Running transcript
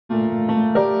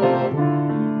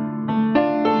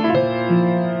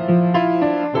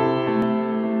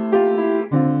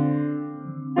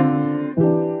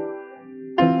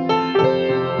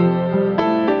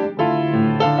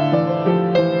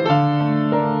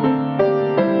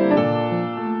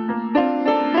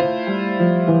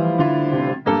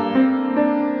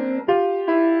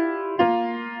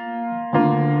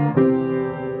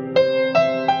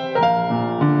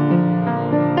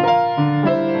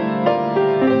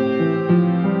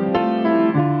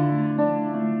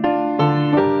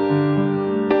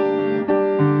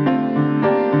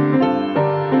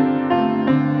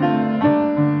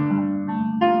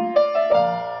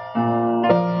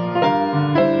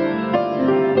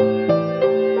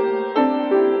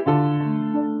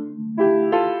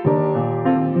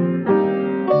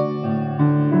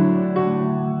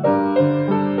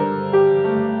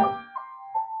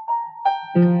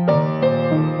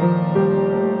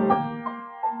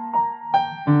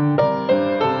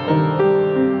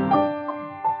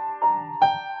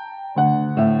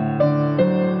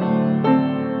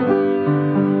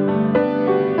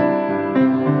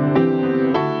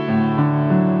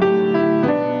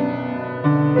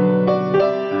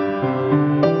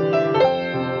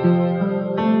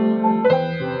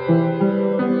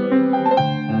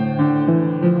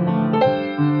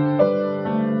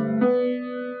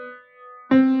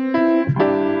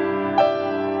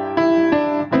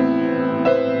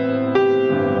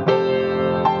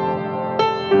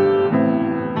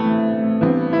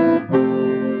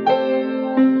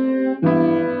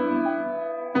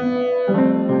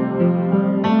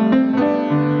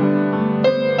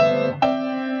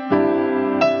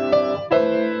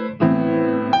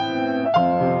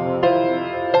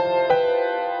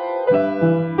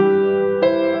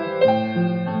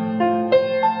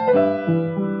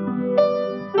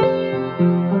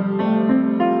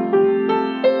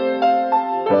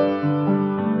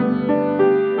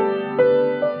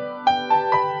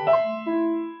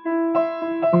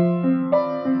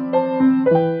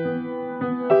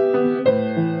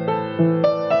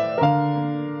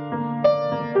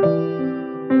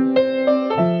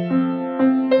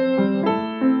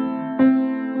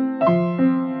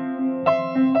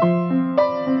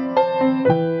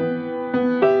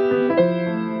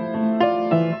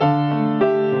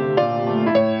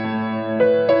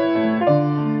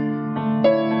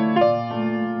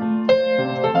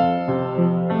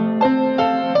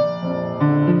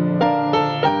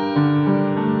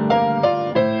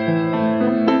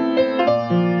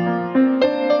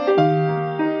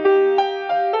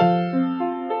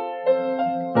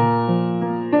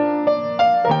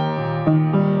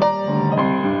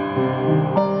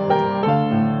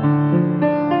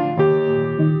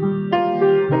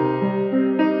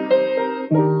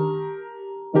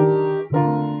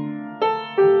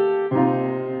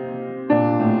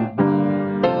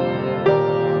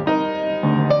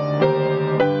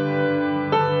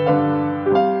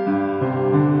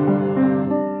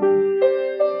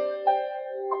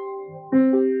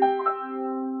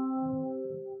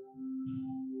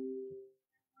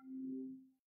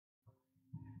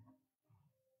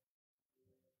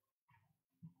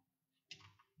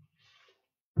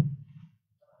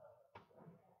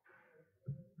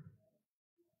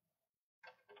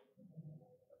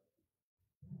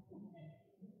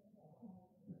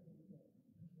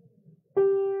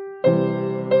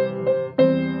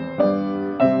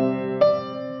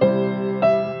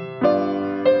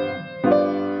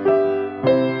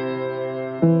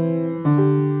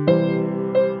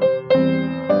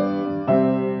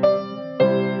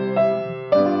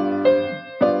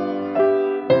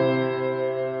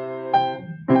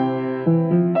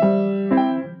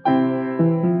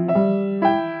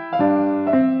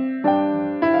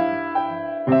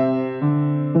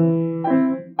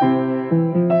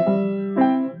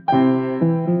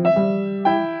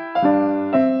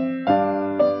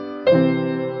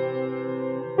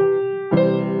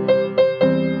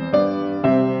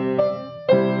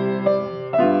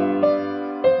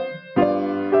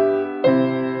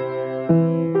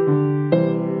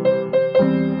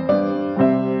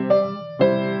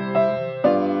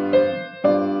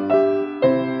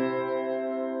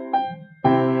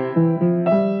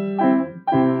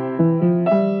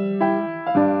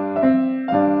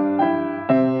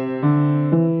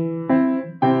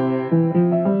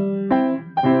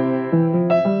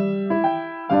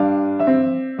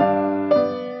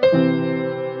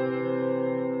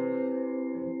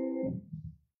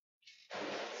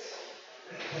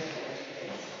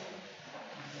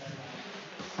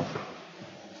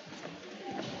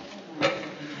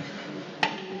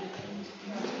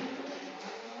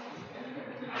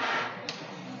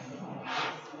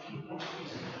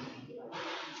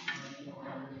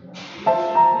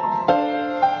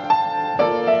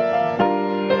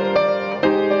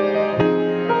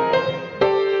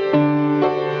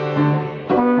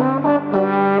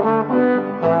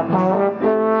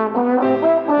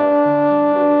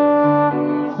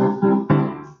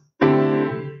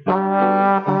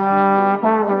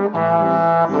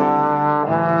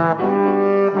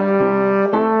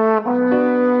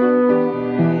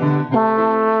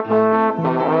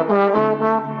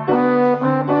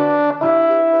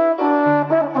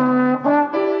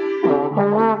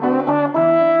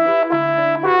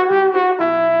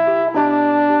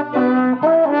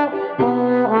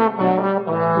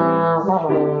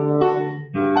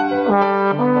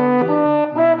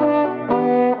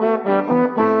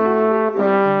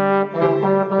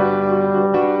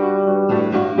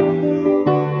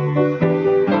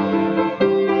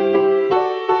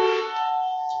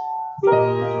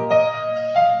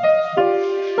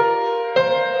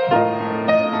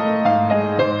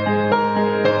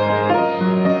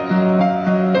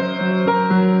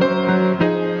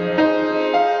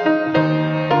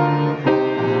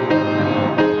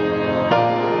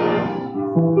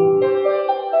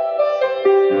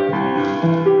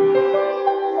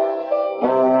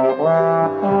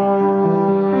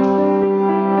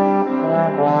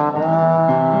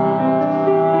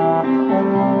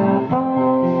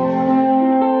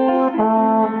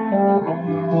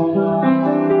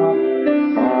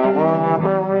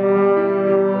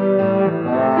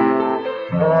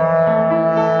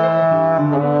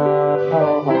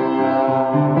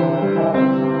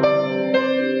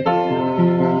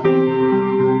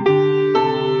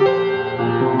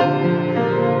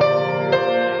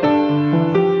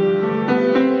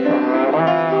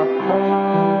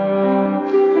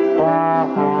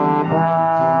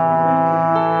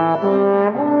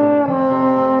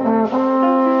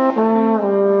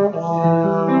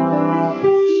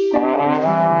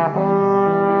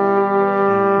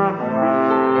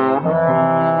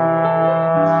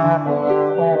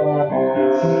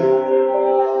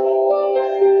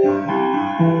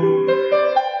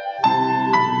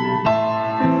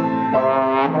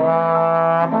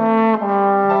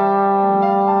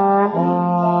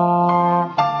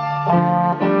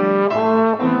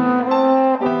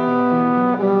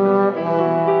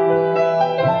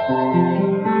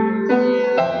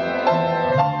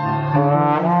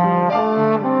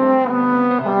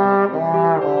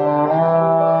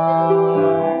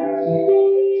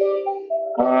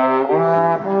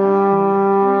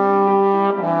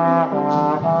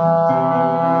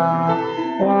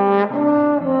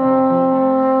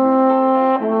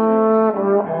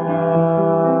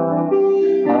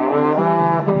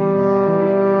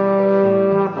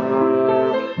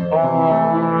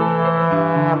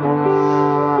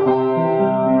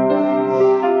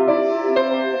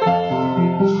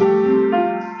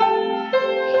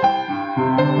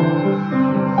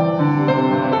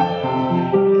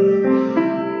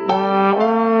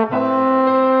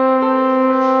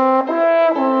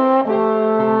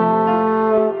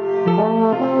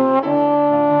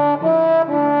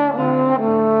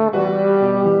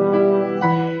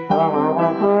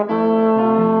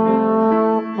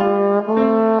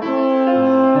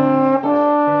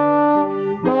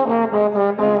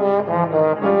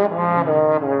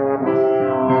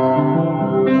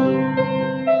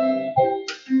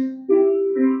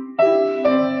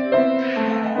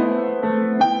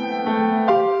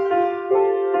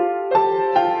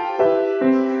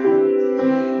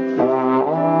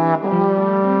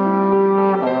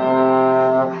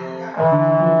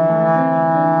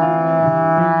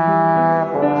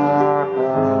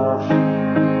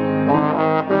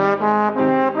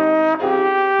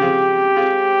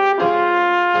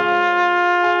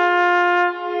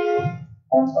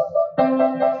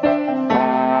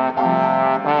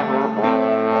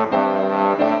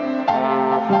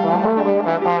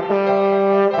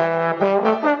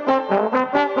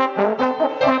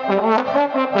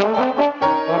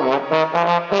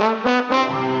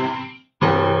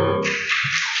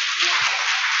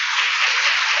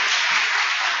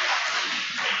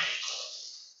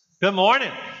Good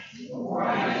morning. Good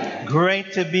morning.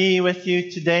 Great to be with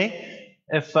you today.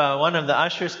 If one of the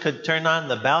ushers could turn on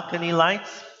the balcony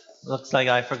lights. Looks like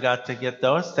I forgot to get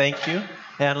those. Thank you.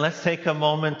 And let's take a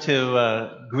moment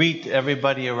to greet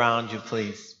everybody around you,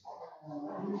 please.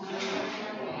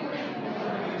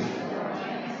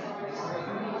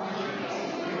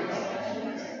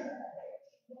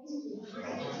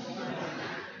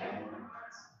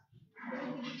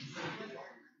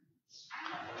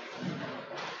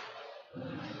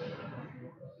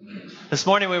 This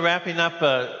morning we're wrapping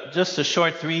up just a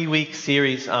short 3-week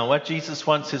series on what Jesus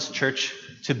wants His church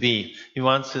to be. He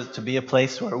wants it to be a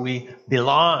place where we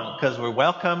belong because we're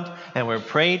welcomed and we're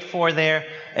prayed for there.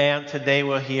 And today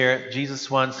we'll hear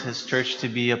Jesus wants His church to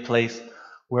be a place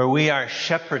where we are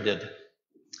shepherded.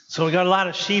 So we got a lot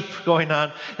of sheep going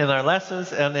on in our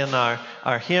lessons and in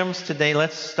our hymns today.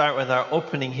 Let's start with our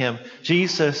opening hymn,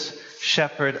 Jesus,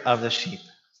 Shepherd of the Sheep.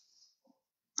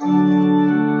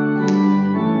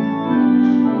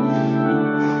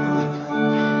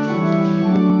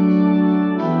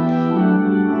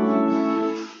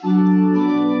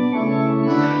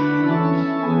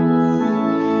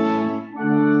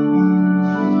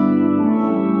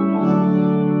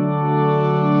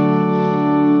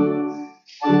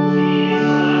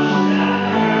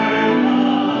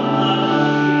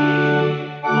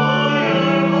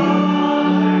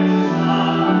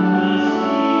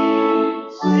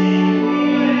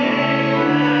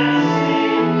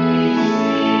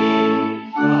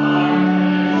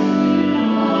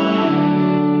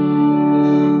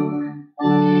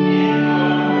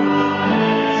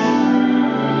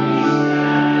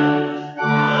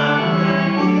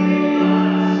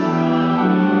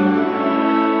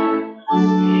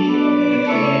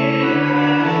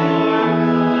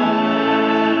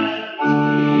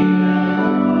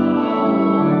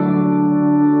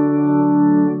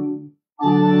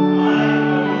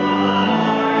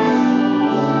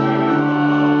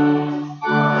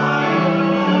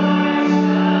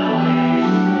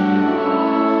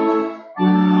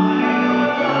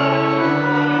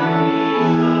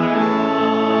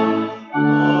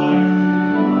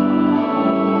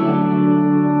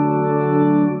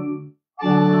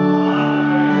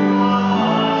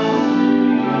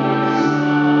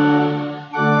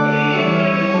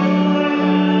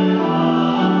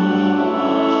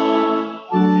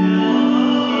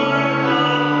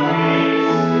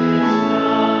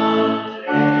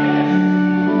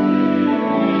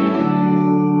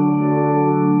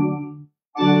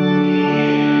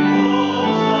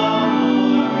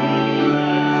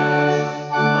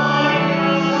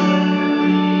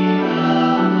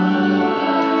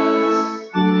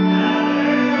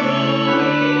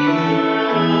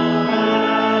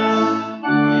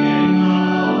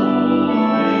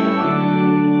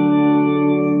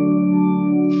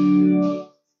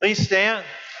 Please stand.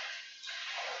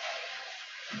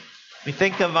 We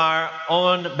think of our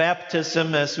own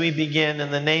baptism as we begin in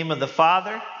the name of the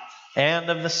Father, and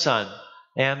of the Son,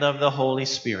 and of the Holy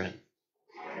Spirit.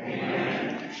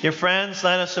 Amen. Dear friends,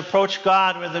 let us approach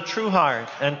God with a true heart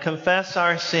and confess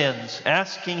our sins,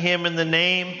 asking Him in the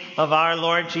name of our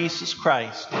Lord Jesus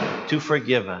Christ to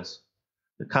forgive us.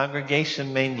 The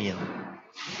congregation may kneel.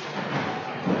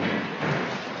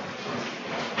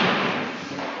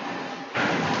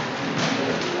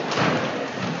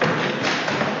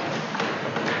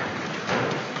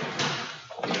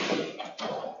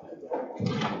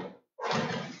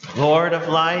 Lord of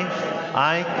life,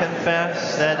 I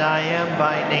confess that I am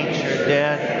by nature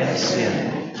dead in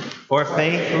sin, for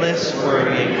faithless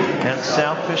worry and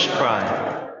selfish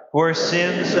pride, for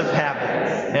sins of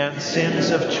habit and sins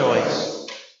of choice,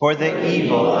 for the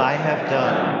evil I have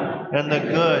done and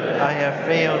the good I have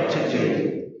failed to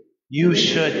do. You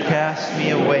should cast me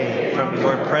away from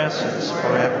your presence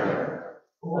forever.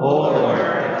 O Lord,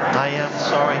 I am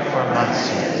sorry for my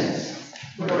sins.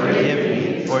 Forgive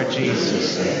me for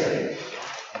Jesus' sake.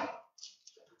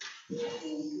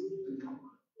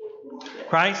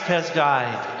 Christ has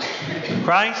died.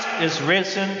 Christ is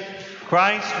risen.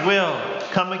 Christ will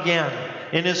come again.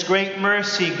 In His great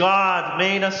mercy, God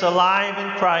made us alive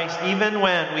in Christ even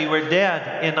when we were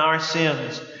dead in our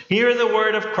sins. Hear the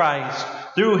word of Christ.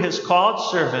 Through His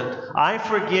called servant, I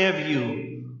forgive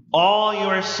you all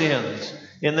your sins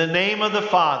in the name of the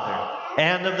Father,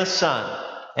 and of the Son,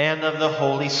 and of the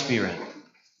Holy Spirit.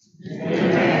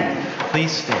 Amen.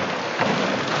 Please stand.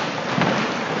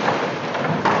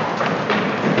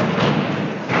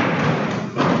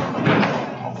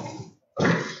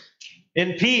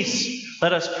 In peace,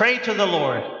 let us pray to the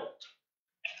Lord.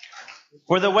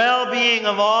 For the well-being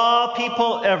of all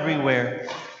people everywhere,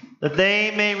 that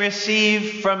they may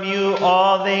receive from you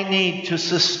all they need to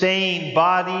sustain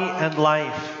body and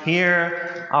life.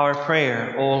 Hear our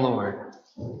prayer, O Lord.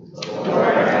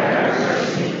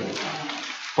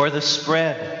 For the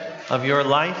spread of your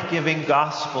life-giving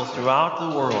gospel throughout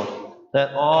the world,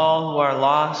 that all who are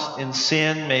lost in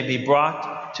sin may be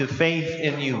brought to faith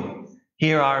in you.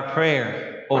 Hear our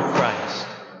prayer, O Christ.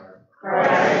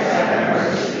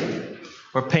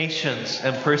 For patience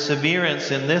and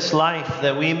perseverance in this life,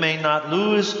 that we may not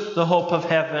lose the hope of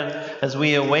heaven as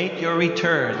we await your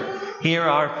return. Hear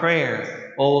our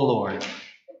prayer, O Lord.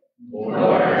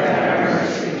 Lord, have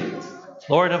mercy.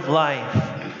 Lord of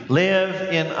life,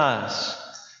 live in us,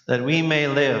 that we may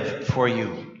live for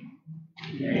you.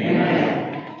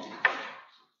 Amen.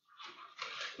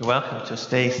 You're welcome to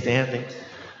stay standing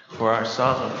for our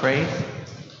song of praise.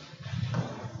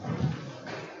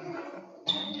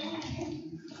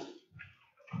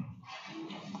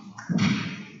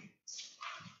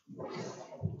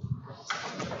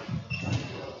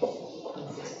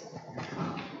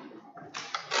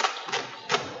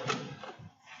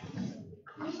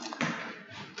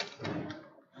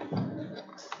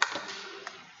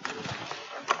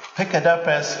 Pick it up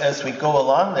as we go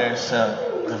along. There's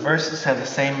the verses have the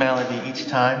same melody each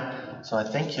time, so I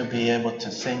think you'll be able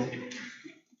to sing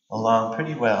along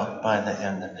pretty well by the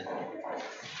end of it.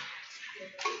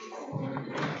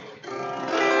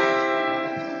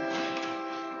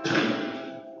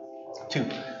 2,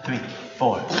 3,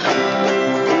 4.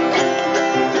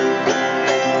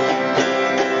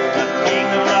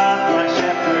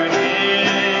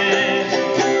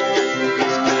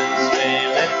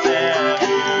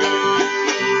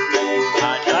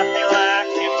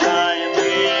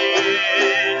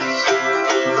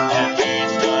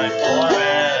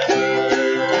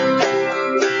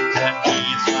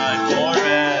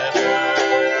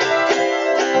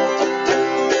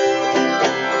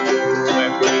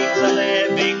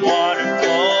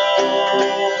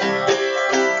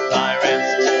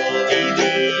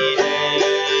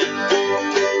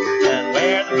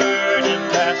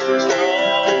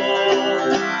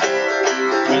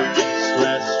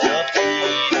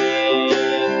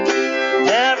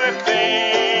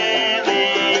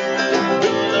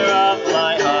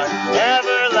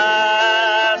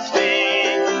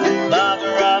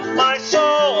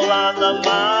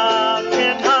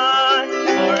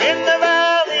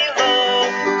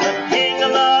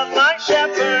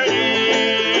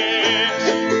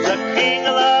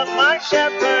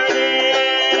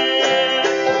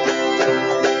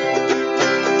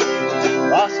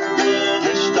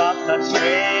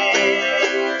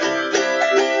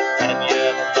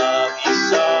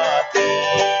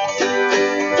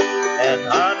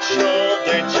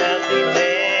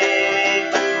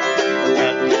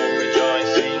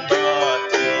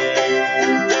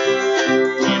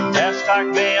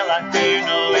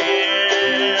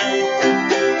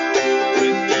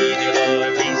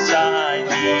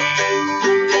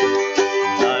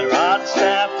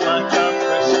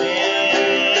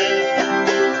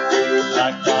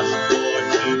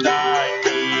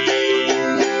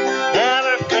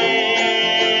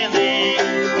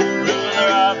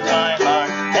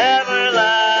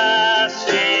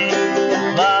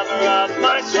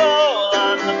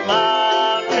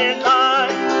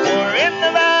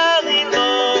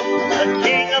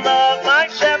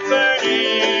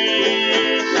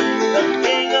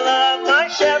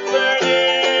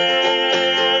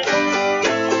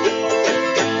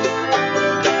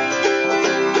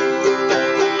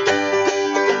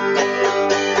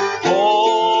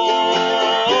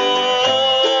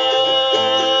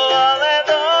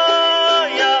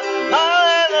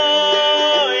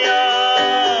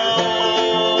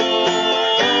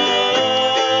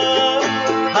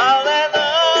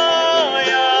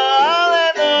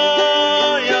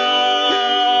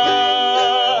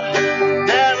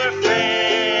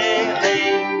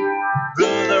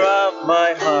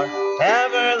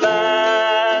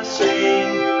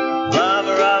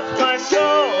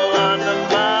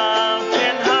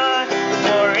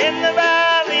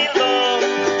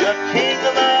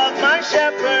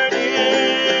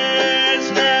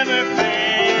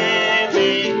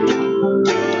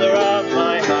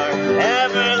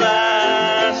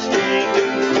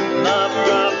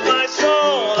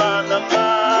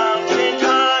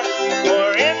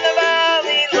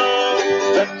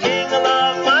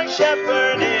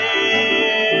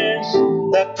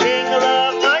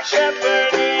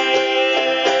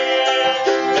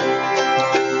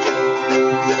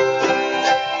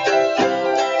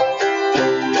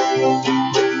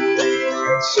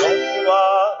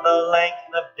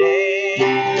 Length of days,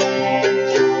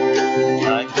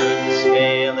 I couldn't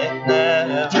scale it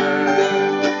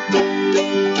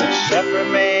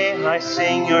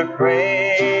sing your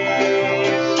praise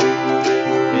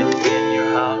within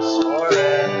your house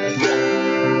forever.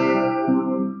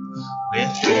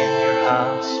 Within your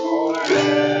house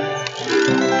forever.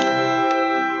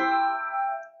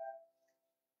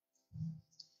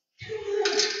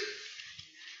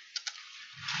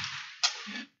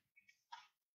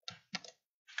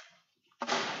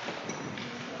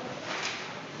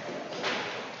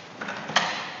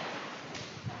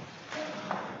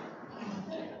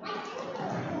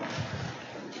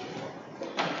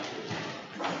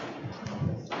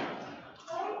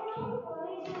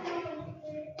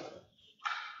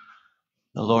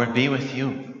 The Lord be with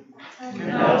you.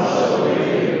 And also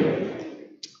with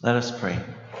you. Let us pray.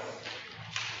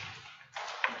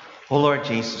 O Lord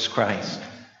Jesus Christ,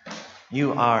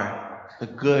 you are the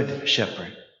good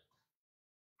shepherd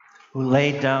who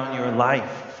laid down your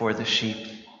life for the sheep.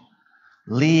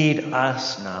 Lead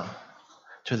us now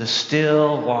to the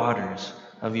still waters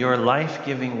of your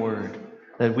life-giving word,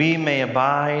 that we may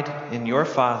abide in your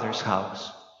Father's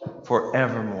house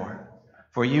forevermore.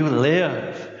 For you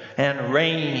live and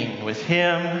reign with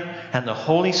him and the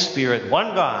Holy Spirit,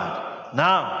 one God,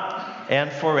 now and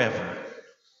forever.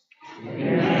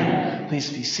 Amen.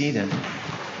 Please be seated.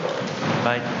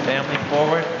 Invite the family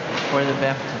forward for the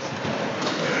baptism.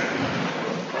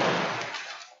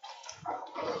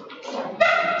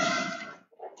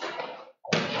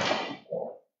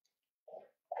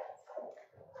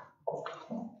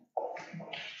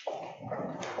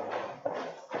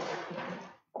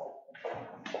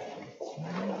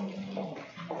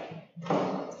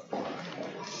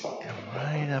 Come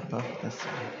right up this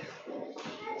way.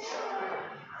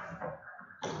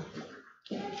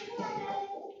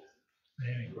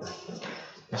 Very good.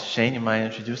 Mr. Shane, you mind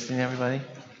introducing everybody?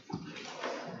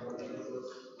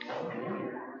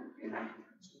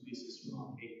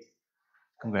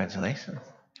 Congratulations.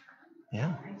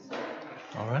 Yeah.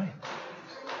 All right.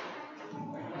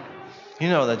 You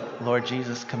know that Lord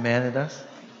Jesus commanded us,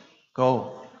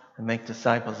 go and make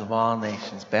disciples of all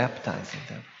nations, baptizing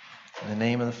them in the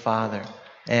name of the Father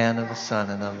and of the Son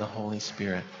and of the Holy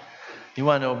Spirit. You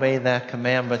want to obey that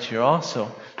command, but you're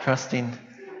also trusting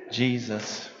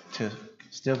Jesus to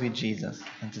still be Jesus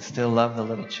and to still love the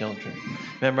little children.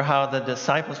 Remember how the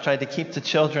disciples tried to keep the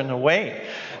children away,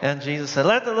 and Jesus said,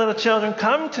 let the little children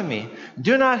come to me.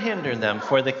 Do not hinder them,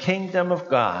 for the kingdom of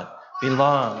God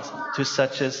belongs to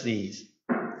such as these.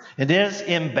 It is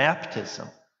in baptism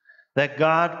that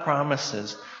God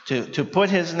promises to put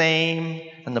his name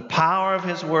and the power of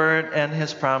his word and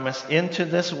his promise into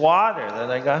this water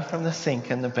that I got from the sink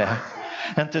in the back,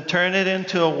 and to turn it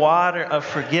into a water of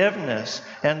forgiveness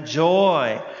and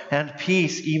joy and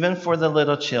peace, even for the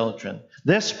little children.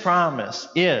 This promise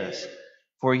is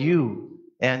for you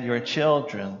and your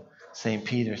children, St.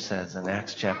 Peter says in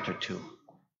Acts chapter 2.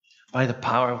 By the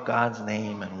power of God's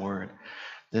name and word,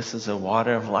 this is a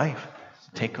water of life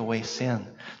to take away sin,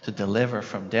 to deliver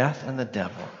from death and the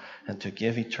devil, and to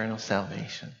give eternal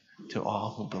salvation to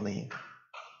all who believe.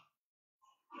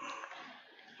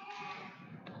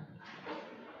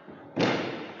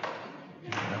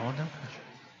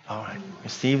 All right.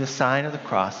 Receive the sign of the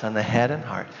cross on the head and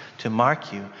heart to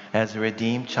mark you as a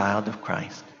redeemed child of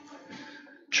Christ.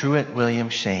 Truett William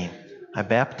Shane, I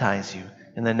baptize you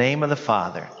in the name of the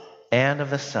Father and of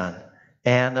the Son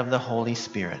and of the Holy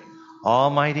Spirit.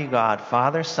 Almighty God,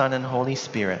 Father, Son, and Holy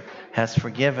Spirit, has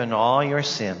forgiven all your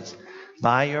sins.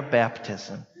 By your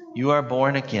baptism, you are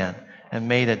born again and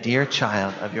made a dear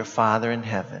child of your Father in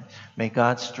heaven. May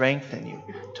God strengthen you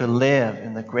to live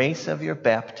in the grace of your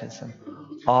baptism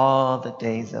all the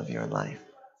days of your life.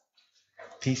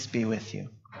 Peace be with you.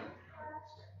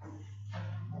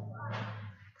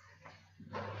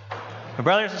 My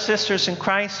brothers and sisters in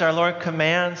Christ, our Lord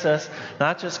commands us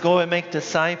not just go and make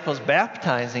disciples,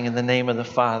 baptizing in the name of the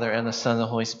Father and the Son and the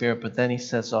Holy Spirit, but then he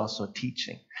says also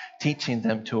teaching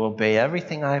them to obey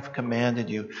everything I've commanded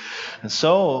you. And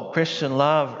so Christian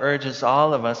love urges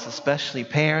all of us, especially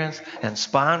parents and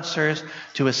sponsors,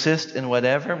 to assist in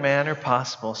whatever manner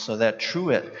possible so that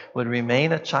Truett would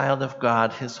remain a child of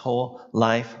God his whole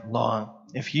life long.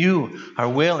 If you are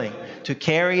willing to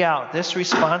carry out this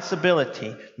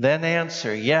responsibility, then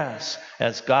answer, yes,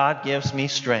 as God gives me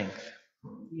strength.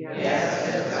 Yes,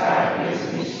 as God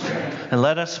gives me strength. And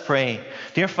let us pray.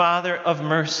 Dear Father of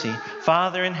mercy,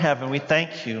 Father in heaven, we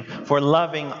thank you for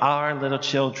loving our little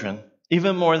children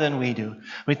even more than we do.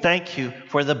 We thank you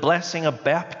for the blessing of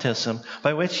baptism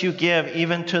by which you give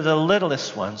even to the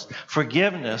littlest ones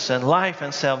forgiveness and life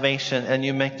and salvation, and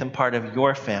you make them part of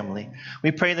your family.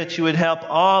 We pray that you would help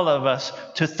all of us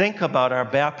to think about our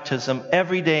baptism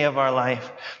every day of our life,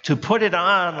 to put it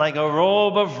on like a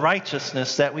robe of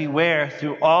righteousness that we wear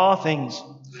through all things.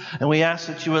 And we ask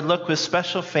that you would look with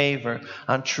special favor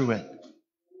on Truett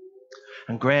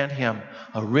and grant him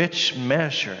a rich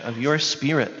measure of your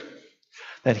Spirit,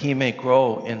 that he may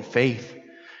grow in faith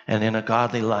and in a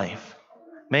godly life.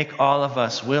 Make all of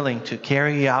us willing to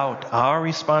carry out our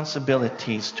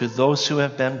responsibilities to those who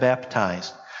have been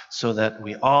baptized, so that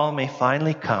we all may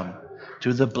finally come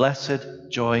to the blessed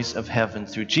joys of heaven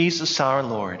through Jesus our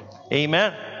Lord.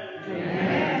 Amen.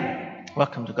 Amen.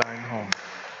 Welcome to Garden Home.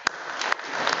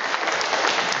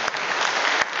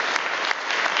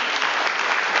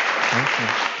 Thank you.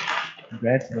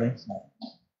 Congratulations.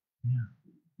 Yeah.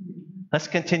 Let's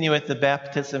continue with the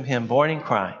baptism hymn, Born and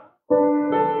Cry.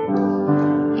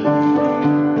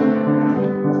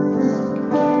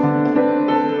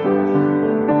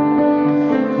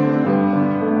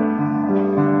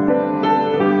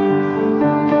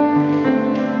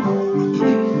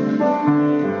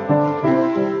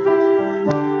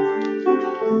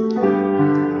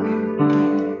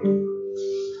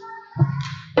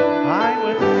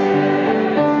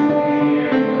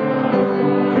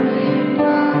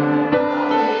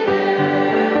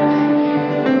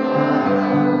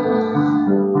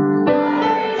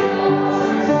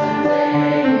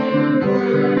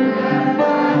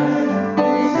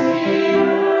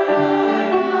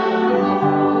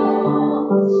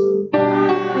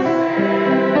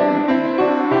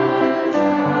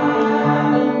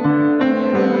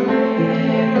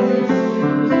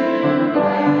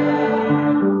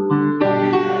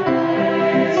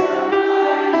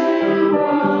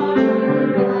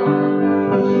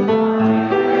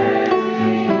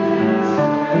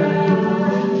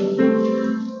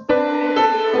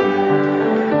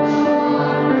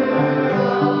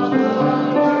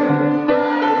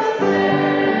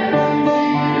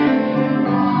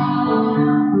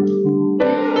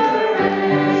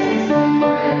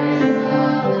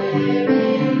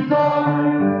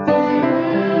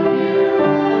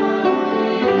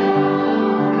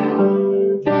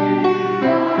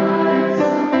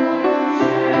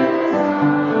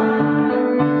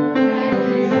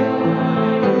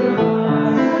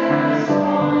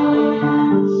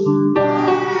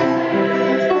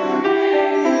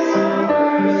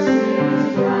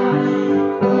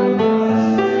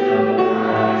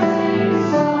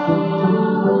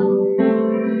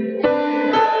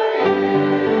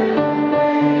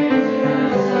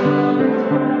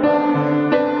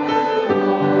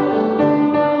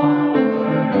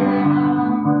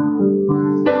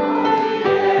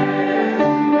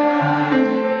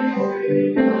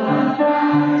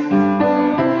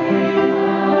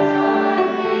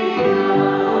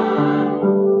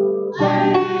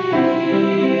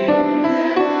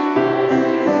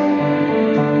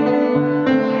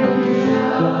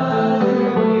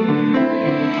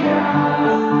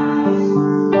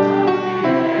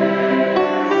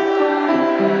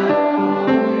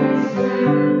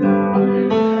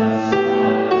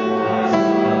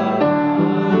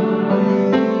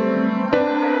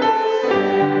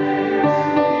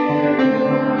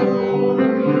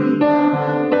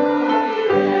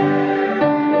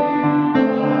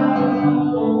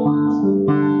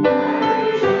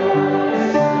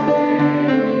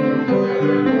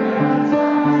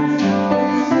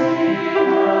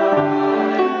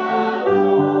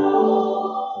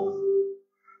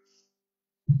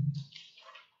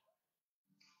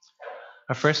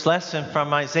 Our first lesson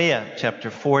from Isaiah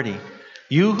chapter 40.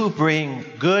 You who bring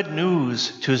good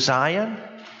news to Zion,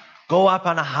 go up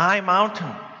on a high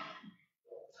mountain.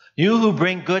 You who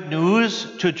bring good news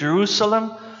to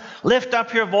Jerusalem, lift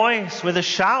up your voice with a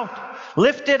shout.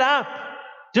 Lift it up.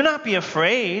 Do not be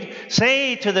afraid.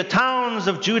 Say to the towns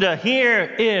of Judah, here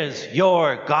is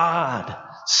your God.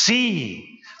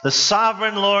 See, the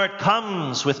sovereign Lord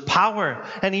comes with power,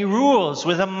 and he rules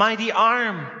with a mighty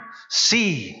arm.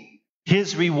 See,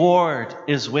 his reward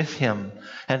is with him,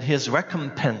 and his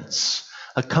recompense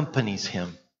accompanies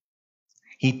him.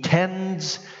 He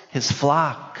tends his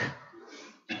flock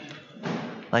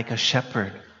like a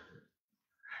shepherd.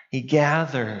 He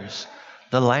gathers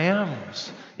the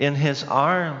lambs in his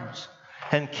arms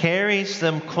and carries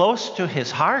them close to his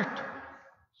heart.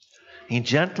 He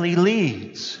gently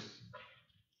leads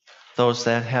those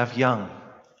that have young.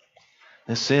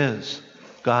 This is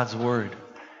God's word.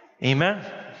 Amen.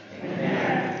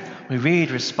 Amen. We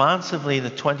read responsively the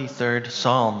 23rd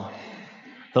Psalm.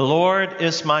 The Lord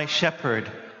is my shepherd.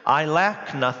 I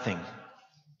lack nothing.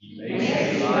 He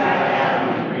makes me lie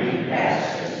down in green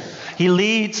pastures. He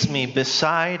leads me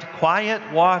beside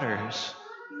quiet waters.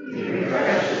 He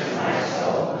refreshes my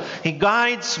soul. He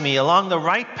guides me along the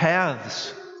right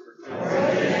paths. For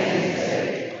his name's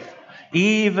sake.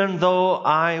 Even though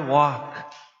I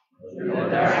walk Through the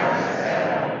darkest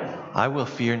valley. I will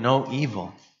fear no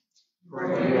evil.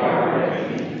 For you are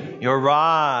with me. Your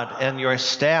rod and your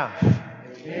staff,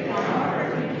 They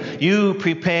comfort me. you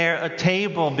prepare a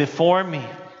table before me.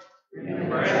 In the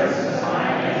presence of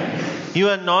my enemies. You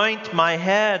anoint my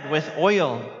head with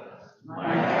oil.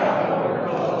 My cup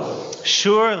overflows.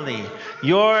 Surely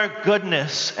your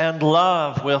goodness and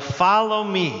love will follow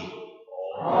me,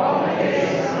 All the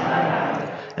days of my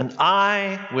life. and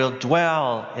I will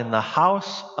dwell in the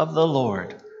house of the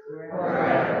Lord.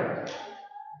 Forever.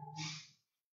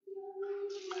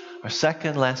 Our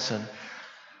second lesson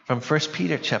from 1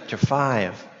 Peter chapter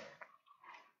 5.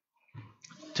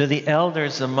 To the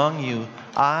elders among you,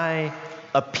 I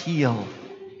appeal.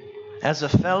 As a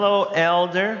fellow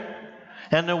elder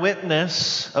and a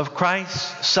witness of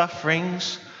Christ's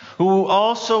sufferings, who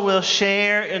also will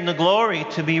share in the glory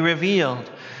to be revealed,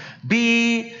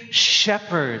 be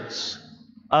shepherds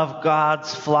of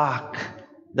God's flock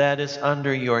that is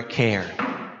under your care,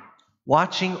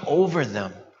 watching over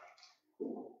them.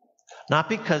 Not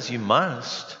because you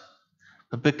must,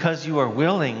 but because you are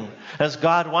willing, as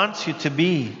God wants you to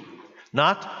be,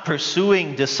 not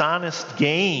pursuing dishonest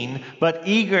gain, but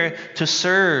eager to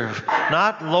serve,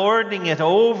 not lording it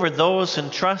over those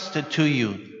entrusted to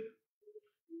you,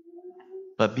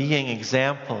 but being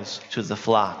examples to the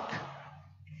flock.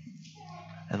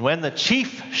 And when the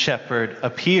chief shepherd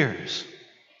appears,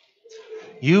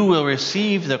 you will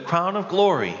receive the crown of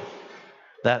glory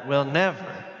that will never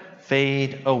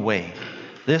fade away.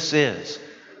 This is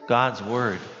God's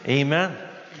word. Amen.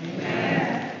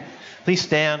 Amen. Please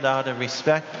stand out of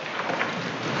respect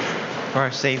for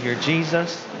our Savior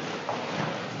Jesus.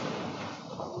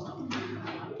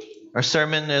 Our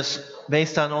sermon is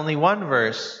based on only one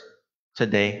verse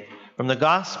today from the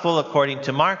Gospel according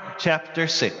to Mark chapter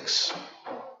 6.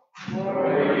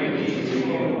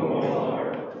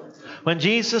 When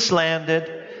Jesus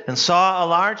landed and saw a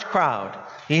large crowd,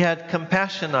 he had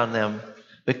compassion on them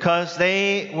because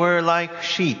they were like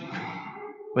sheep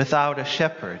without a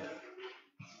shepherd.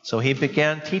 So he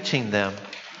began teaching them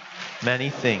many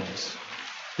things.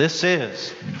 This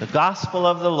is the gospel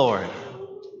of the Lord.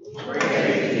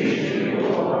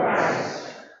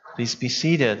 Please be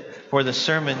seated for the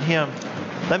sermon hymn.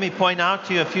 Let me point out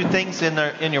to you a few things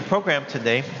in your program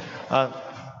today.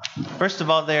 First of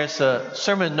all, there's a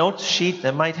sermon notes sheet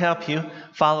that might help you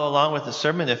follow along with the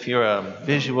sermon if you're a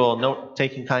visual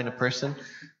note-taking kind of person.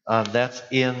 That's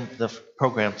in the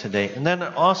program today. And then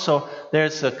also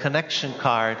there's a connection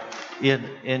card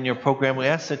in your program. We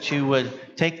ask that you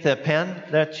would take the pen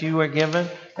that you were given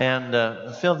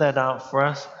and fill that out for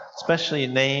us, especially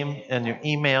your name and your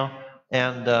email,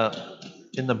 and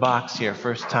in the box here,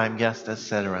 first time guest,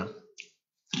 etc.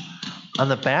 On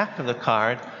the back of the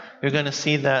card, you're going to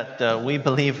see that we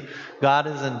believe God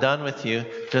isn't done with you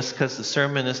just because the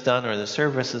sermon is done or the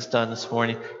service is done this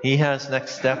morning. He has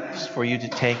next steps for you to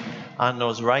take on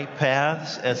those right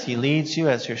paths as He leads you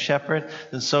as your shepherd.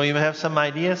 And so you have some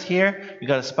ideas here. You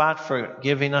got a spot for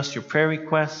giving us your prayer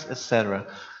requests, etc.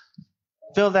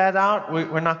 Fill that out.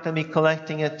 We're not going to be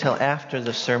collecting it till after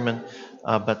the sermon,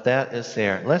 but that is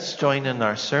there. Let's join in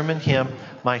our sermon hymn,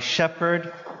 My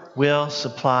Shepherd Will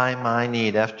Supply My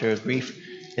Need, after a brief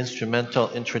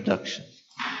instrumental introduction.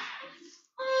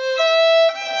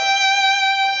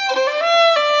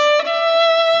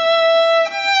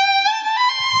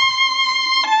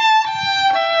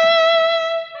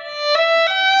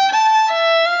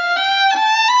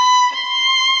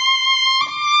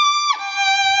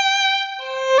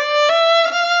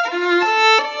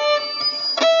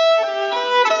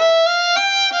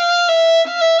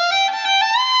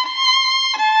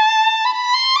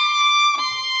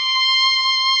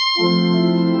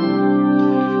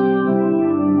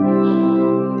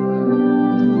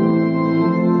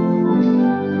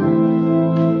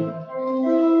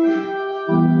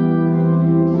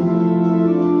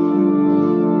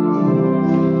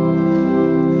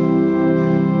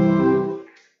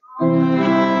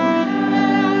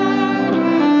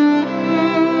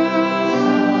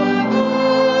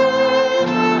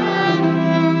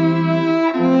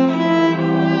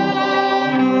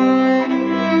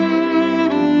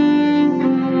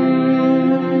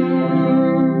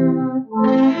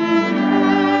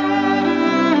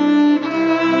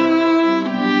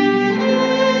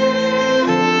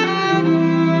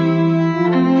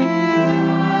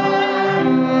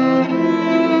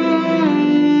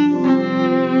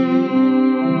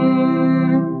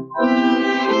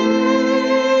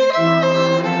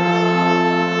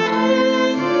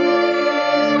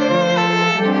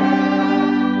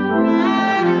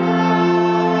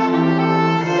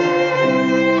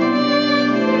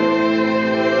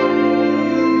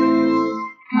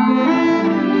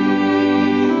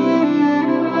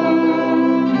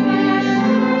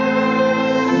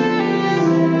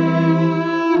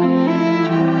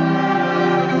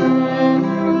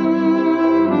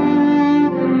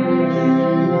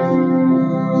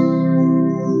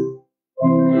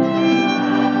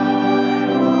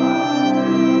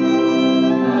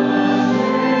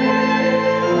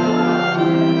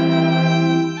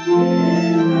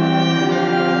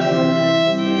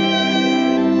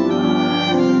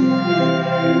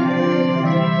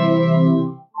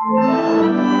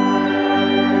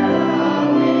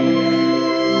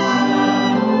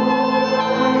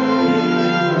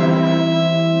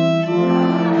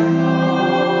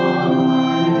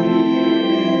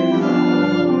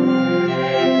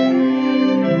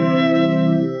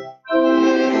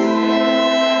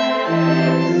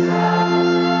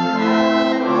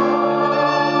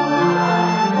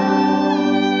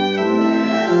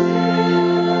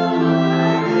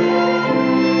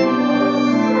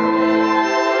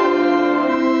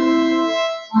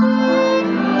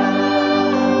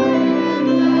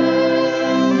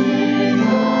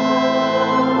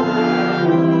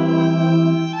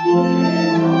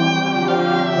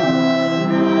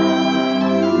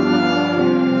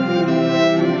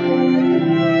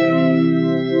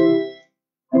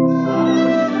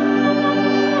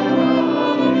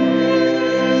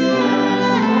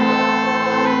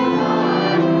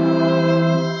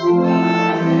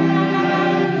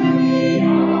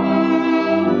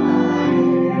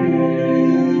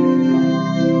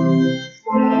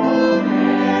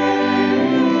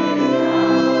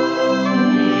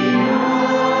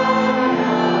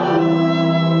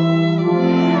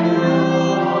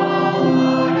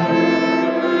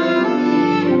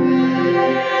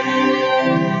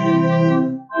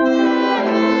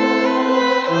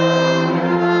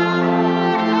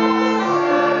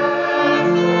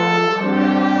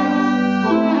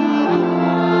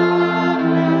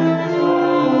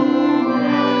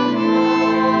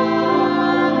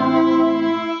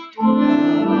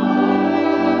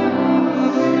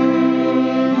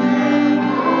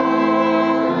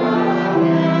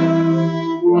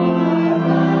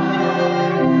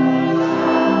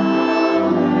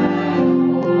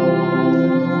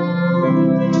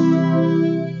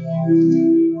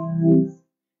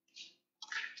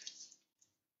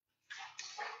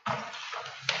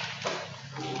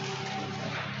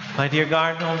 My dear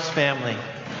Garden Homes family,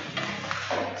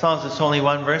 as long as it's only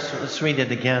one verse, let's read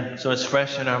it again so it's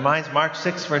fresh in our minds. Mark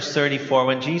 6, verse 34.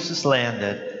 When Jesus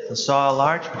landed and saw a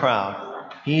large crowd,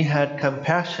 he had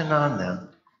compassion on them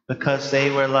because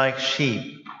they were like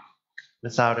sheep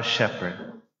without a shepherd.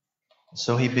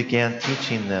 So he began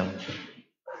teaching them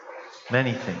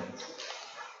many things.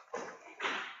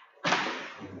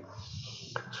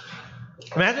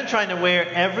 Imagine trying to wear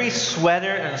every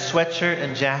sweater and sweatshirt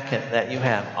and jacket that you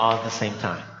have all at the same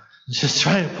time. Just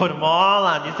trying to put them all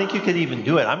on. Do you think you could even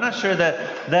do it? I'm not sure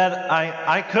that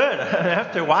I could.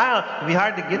 After a while, it'd be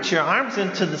hard to get your arms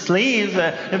into the sleeves.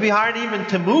 It'd be hard even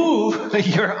to move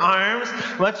your arms,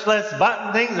 much less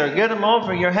button things or get them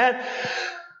over your head.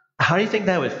 How do you think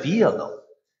that would feel, though?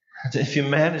 If you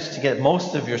managed to get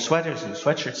most of your sweaters and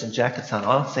sweatshirts and jackets on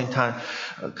all at the same time,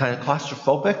 kind of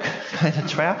claustrophobic, kind of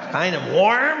trapped, kind of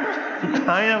warm,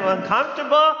 kind of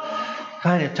uncomfortable,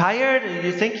 kind of tired, do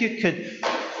you think you could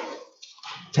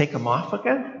take them off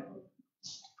again?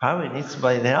 Probably need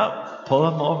somebody to help.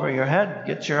 Pull them over your head,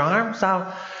 get your arms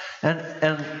out.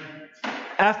 And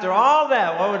after all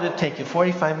that, what would it take you?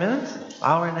 45 minutes?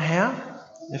 Hour and a half?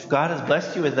 If God has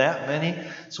blessed you with that many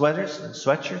sweaters and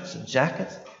sweatshirts and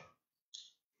jackets?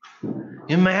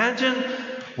 Imagine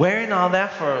wearing all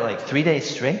that for like 3 days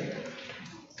straight.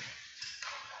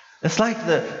 It's like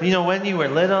when you were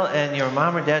little and your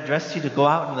mom or dad dressed you to go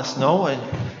out in the snow,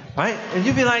 right? And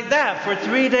you'd be like that for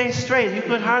 3 days straight. You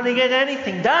could hardly get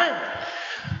anything done.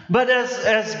 But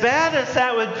as bad as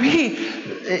that would be,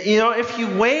 if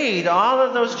you weighed all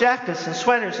of those jackets and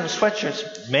sweaters and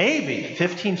sweatshirts, maybe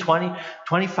 15, 20,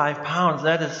 25 pounds,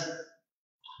 that is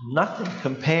nothing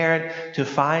compared to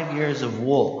 5 years of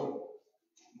wool.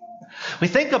 We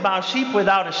think about sheep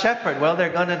without a shepherd. Well,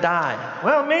 they're going to die.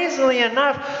 Well, amazingly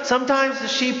enough, sometimes the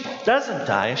sheep doesn't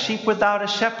die. A sheep without a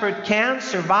shepherd can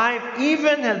survive,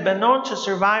 even has been known to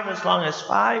survive as long as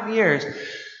 5 years.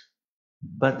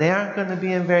 But they aren't going to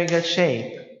be in very good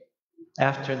shape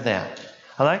after that.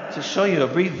 I'd like to show you a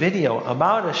brief video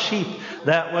about a sheep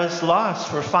that was lost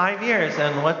for 5 years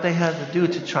and what they had to do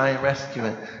to try and rescue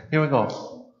it. Here we go.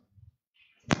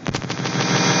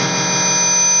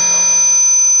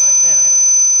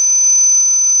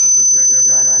 Did you turn the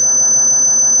black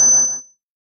on?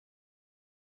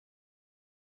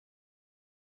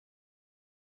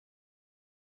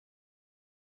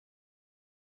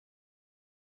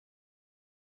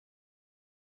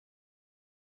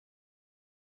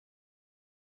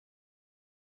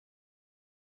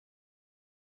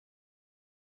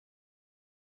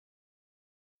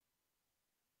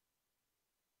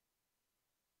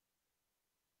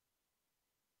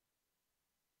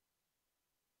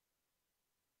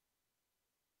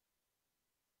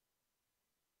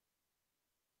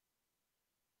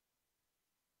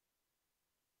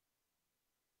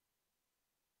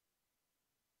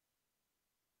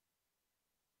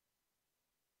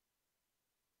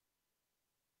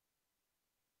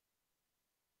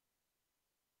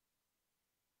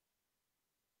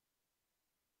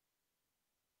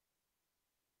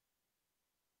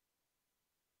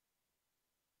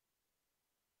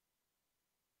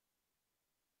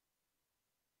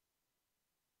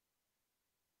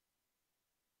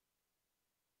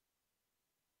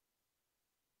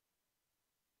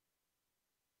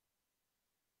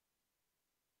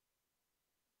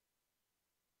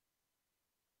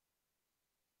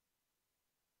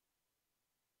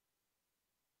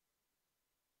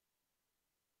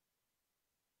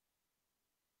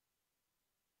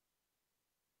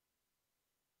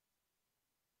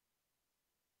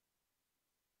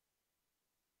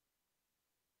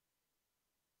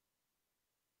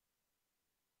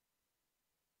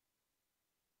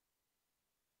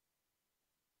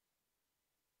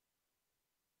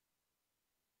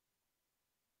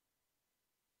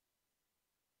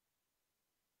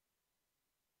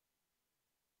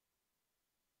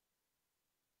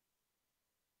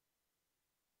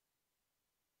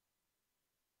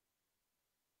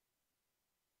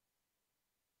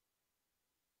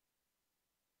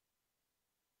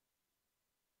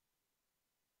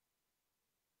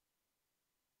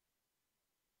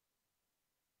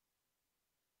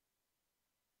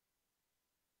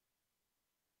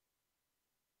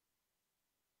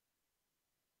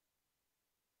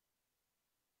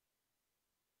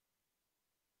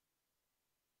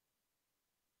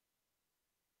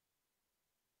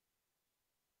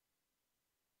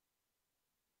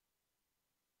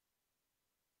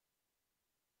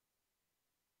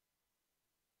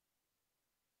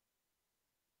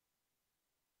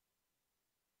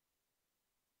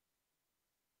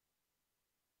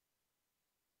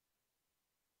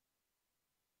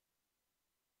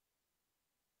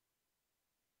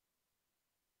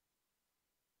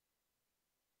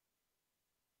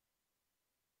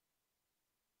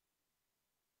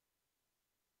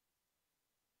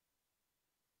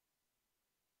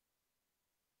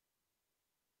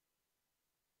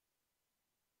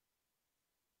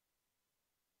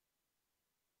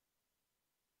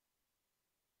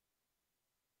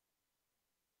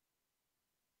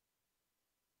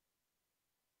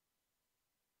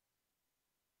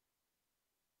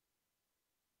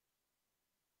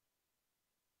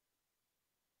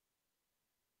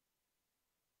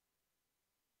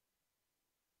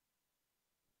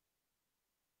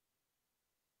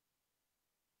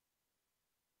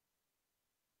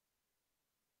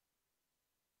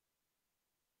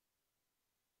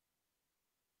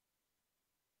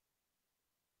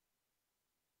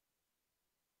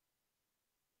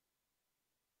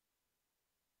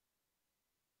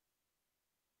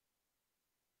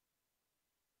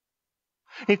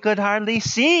 He could hardly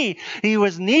see. He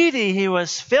was needy. He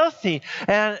was filthy.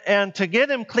 And to get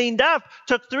him cleaned up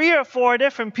took 3 or 4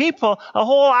 different people a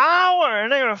whole hour.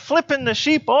 And they were flipping the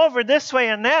sheep over this way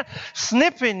and that,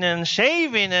 snipping and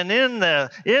shaving. And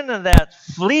into that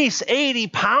fleece, 80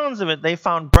 pounds of it, they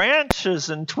found branches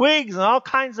and twigs and all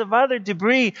kinds of other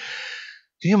debris.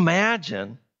 Can you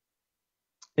imagine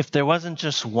if there wasn't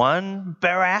just one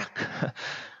barak?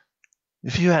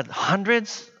 If you had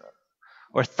hundreds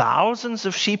or thousands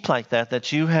of sheep like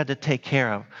that you had to take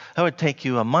care of, that would take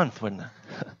you a month, wouldn't it?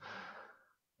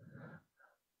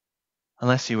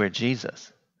 Unless you were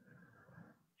Jesus.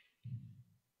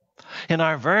 In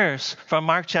our verse from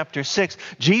Mark chapter 6,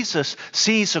 Jesus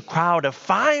sees a crowd of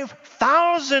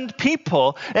 5,000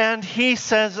 people, and he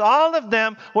says all of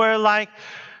them were like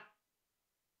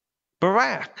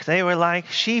barak. They were like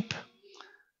sheep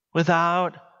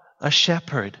without a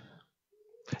shepherd.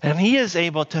 And he is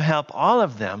able to help all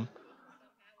of them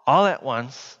all at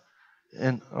once.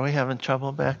 And are we having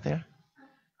trouble back there?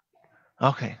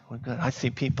 Okay, we're good. I see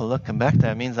people looking back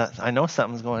there. That means I know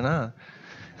something's going on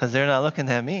because they're not looking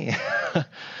at me.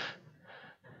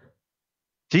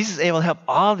 Jesus is able to help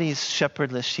all these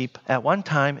shepherdless sheep at one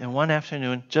time in one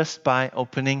afternoon just by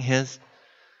opening his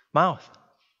mouth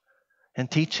and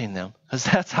teaching them. Because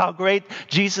that's how great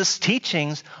Jesus'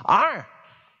 teachings are.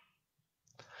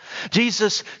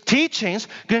 Jesus' teachings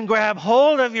can grab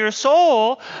hold of your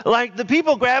soul like the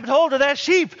people grabbed hold of that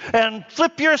sheep and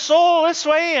flip your soul this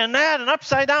way and that and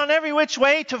upside down every which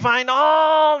way to find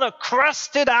all the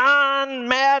crusted on,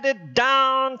 matted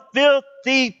down,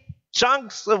 filthy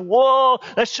chunks of wool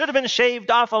that should have been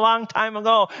shaved off a long time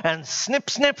ago, and snip,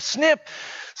 snip, snip.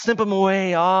 Snip them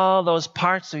away, all those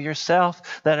parts of yourself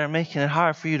that are making it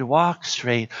hard for you to walk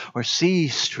straight or see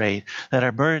straight, that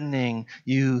are burdening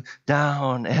you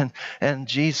down. And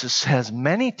Jesus has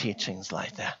many teachings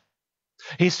like that.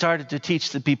 He started to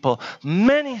teach the people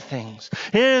many things.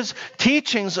 His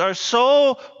teachings are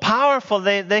so powerful,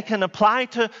 they can apply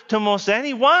to most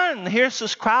anyone. Here's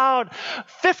this crowd,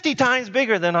 50 times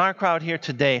bigger than our crowd here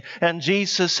today. And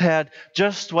Jesus had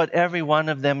just what every one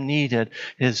of them needed.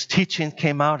 His teaching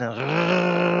came out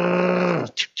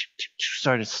and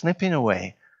started snipping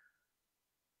away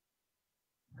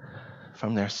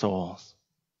from their souls.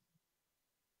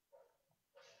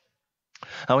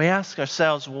 Now we ask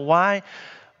ourselves, why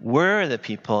were the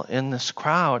people in this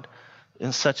crowd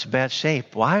in such bad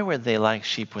shape? Why were they like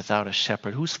sheep without a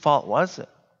shepherd? Whose fault was it?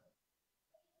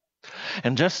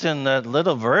 And just in that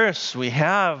little verse, we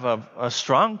have a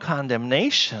strong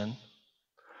condemnation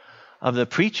of the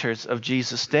preachers of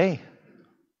Jesus' day.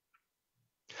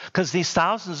 Because these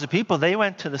thousands of people, they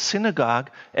went to the synagogue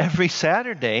every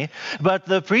Saturday, but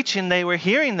the preaching they were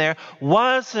hearing there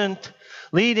wasn't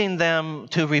leading them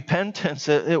to repentance.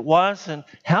 It wasn't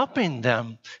helping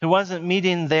them. It wasn't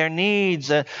meeting their needs.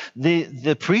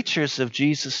 The preachers of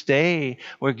Jesus' day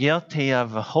were guilty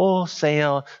of a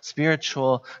wholesale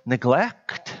spiritual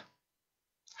neglect.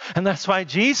 And that's why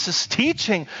Jesus'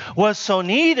 teaching was so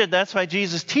needed. That's why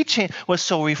Jesus' teaching was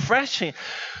so refreshing.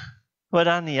 But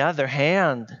on the other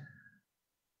hand,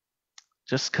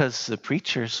 just because the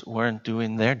preachers weren't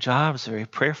doing their jobs very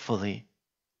prayerfully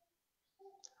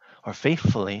or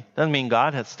faithfully, doesn't mean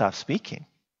God had stopped speaking.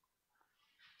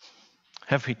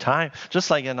 Every time,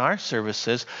 just like in our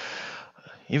services,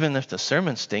 even if the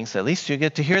sermon stinks, at least you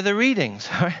get to hear the readings.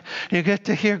 Right? You get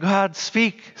to hear God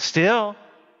speak still.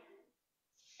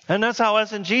 And that's how it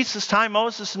was in Jesus' time.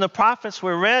 Moses and the prophets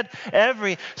were read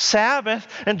every Sabbath.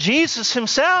 And Jesus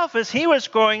himself, as he was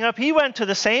growing up, he went to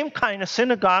the same kind of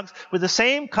synagogues with the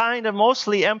same kind of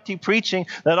mostly empty preaching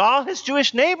that all his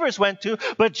Jewish neighbors went to.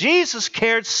 But Jesus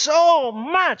cared so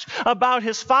much about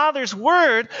his Father's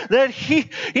word that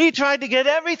he tried to get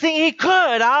everything he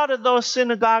could out of those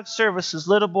synagogue services.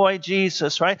 Little boy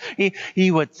Jesus, right?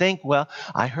 He would think, well,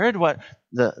 I heard what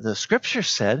the scripture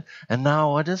said, and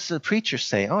now what does the preacher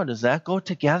say? Oh, does that go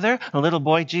together? And little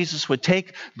boy Jesus would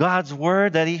take God's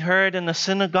word that he heard in the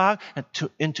synagogue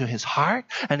into his heart,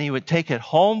 and he would take it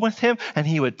home with him, and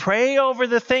he would pray over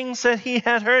the things that he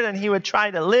had heard, and he would try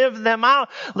to live them out.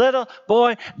 Little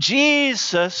boy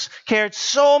Jesus cared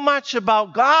so much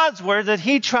about God's word that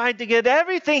he tried to get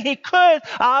everything he could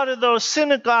out of those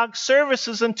synagogue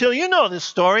services until, you know the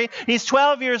story, he's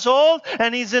 12 years old,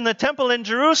 and he's in the temple in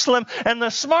Jerusalem, and the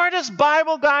smartest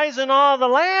Bible guys in all the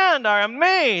land are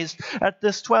amazed at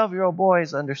this 12-year-old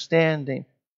boy's understanding.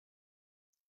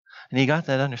 And he got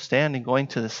that understanding going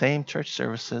to the same church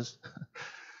services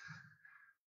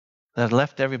that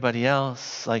left everybody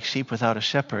else like sheep without a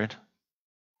shepherd.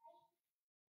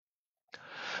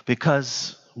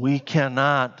 Because we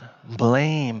cannot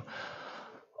blame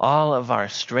all of our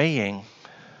straying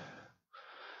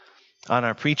on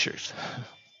our preachers.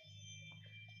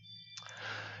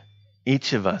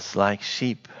 Each of us, like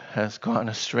sheep, has gone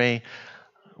astray.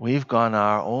 We've gone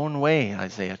our own way,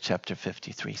 Isaiah chapter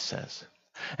 53 says.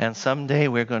 And someday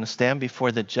we're going to stand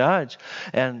before the judge,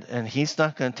 and he's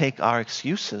not going to take our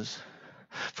excuses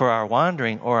for our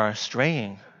wandering or our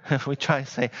straying. If we try to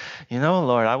say,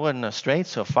 Lord, I wouldn't have strayed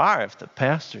so far if the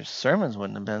pastor's sermons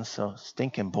wouldn't have been so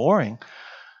stinking boring.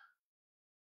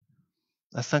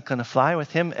 That's not going to fly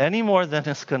with him any more than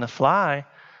it's going to fly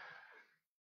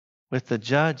with the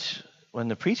judge when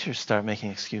the preachers start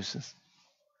making excuses.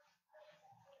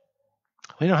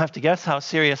 We don't have to guess how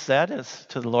serious that is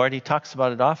to the Lord. He talks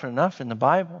about it often enough in the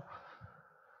Bible.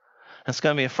 It's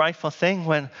going to be a frightful thing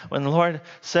when the Lord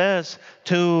says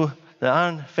to the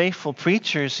unfaithful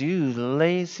preachers, you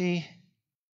lazy,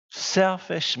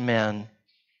 selfish men.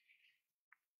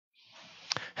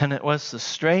 And it was the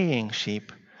straying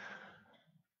sheep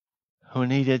who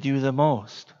needed you the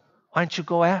most. Why don't you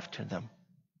go after them?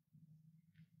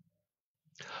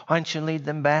 Why don't you lead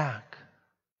them back?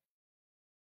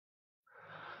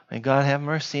 May God have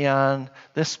mercy on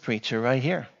this preacher right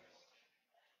here.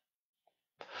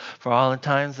 For all the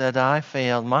times that I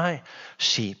failed my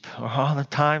sheep, or all the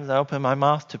times I opened my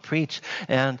mouth to preach,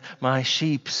 and my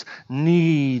sheep's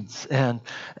needs and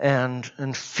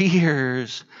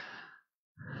fears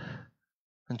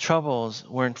and troubles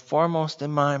weren't foremost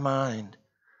in my mind.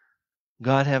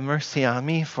 God have mercy on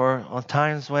me for all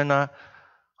times when I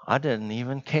didn't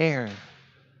even care.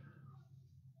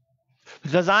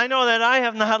 Because I know that I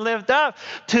have not lived up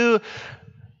to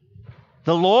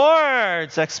the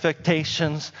Lord's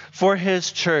expectations for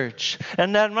His church.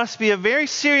 And that must be a very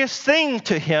serious thing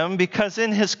to Him, because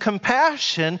in His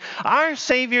compassion, our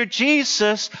Savior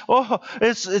Jesus,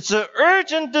 it's an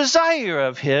urgent desire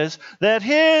of His that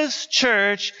His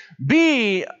church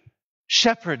be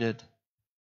shepherded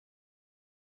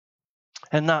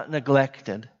and not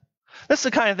neglected. That's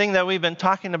the kind of thing that we've been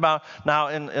talking about now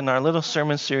in our little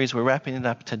sermon series. We're wrapping it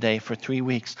up today for 3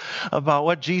 weeks, about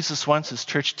what Jesus wants His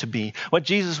church to be, what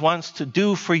Jesus wants to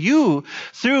do for you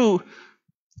through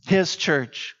His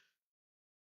church.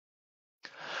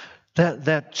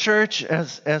 That church,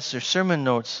 as their sermon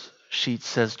notes sheet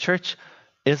says, church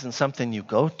isn't something you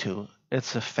go to.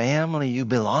 It's a family you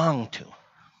belong to.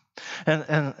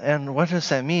 And what does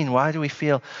that mean? Why do we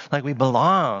feel like we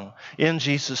belong in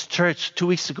Jesus' church? 2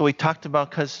 weeks ago we talked about,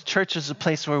 because church is a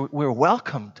place where we're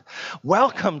welcomed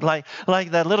like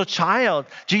that little child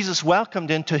Jesus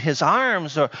welcomed into His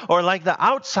arms, or like the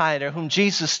outsider whom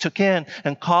Jesus took in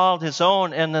and called His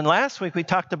own. And then last week we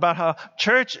talked about how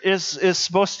church is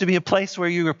supposed to be a place where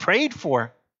you were prayed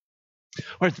for,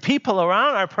 where the people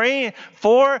around are praying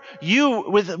for you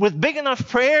with big enough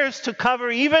prayers to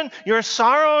cover even your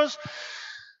sorrows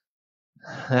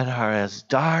that are as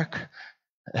dark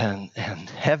and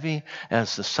heavy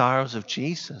as the sorrows of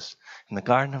Jesus in the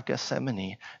Garden of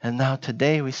Gethsemane. And now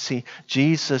today we see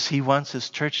Jesus, He wants His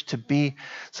church to be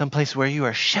someplace where you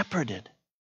are shepherded.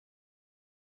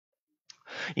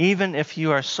 Even if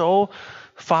you are so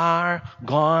far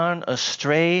gone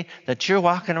astray that you're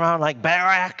walking around like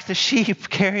Barak the sheep,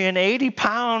 carrying 80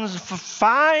 pounds for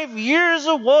 5 years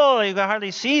of wool. You can hardly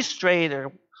see straight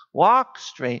or walk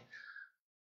straight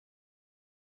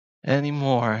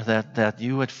anymore. That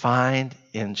you would find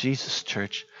in Jesus'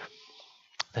 church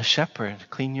the shepherd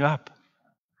clean you up,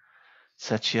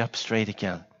 set you up straight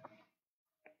again.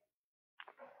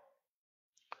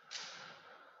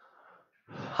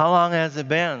 How long has it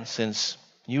been since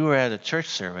you were at a church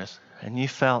service and you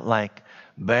felt like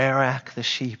Barak the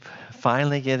sheep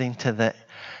finally getting to the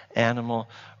animal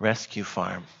rescue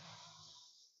farm?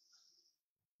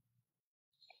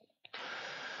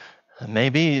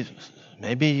 Maybe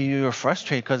you were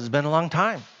frustrated because it's been a long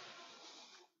time.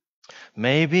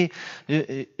 Maybe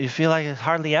you feel like it's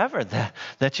hardly ever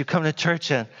that you come to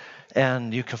church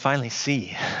and you can finally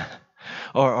see.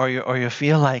 Or you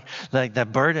feel like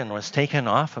that burden was taken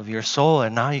off of your soul,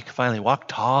 and now you can finally walk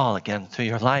tall again through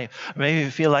your life. Maybe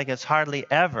you feel like it's hardly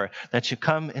ever that you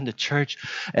come into church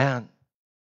and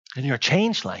you're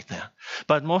changed like that.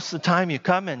 But most of the time you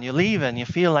come and you leave and you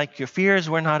feel like your fears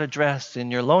were not addressed and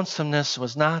your lonesomeness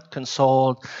was not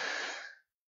consoled.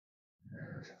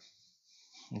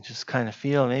 You just kind of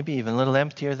feel maybe even a little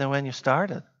emptier than when you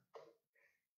started.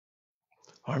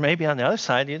 Or maybe on the other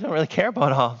side, you don't really care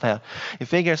about all that. You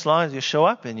figure as long as you show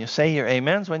up and you say your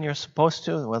amens when you're supposed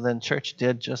to, well, then church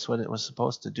did just what it was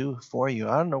supposed to do for you.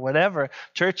 I don't know, whatever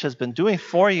church has been doing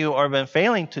for you or been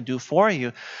failing to do for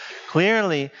you,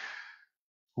 clearly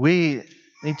we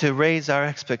need to raise our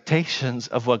expectations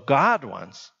of what God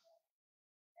wants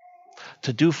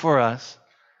to do for us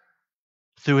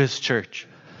through his church.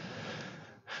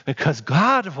 Because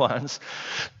God wants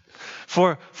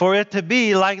for it to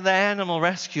be like the animal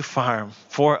rescue farm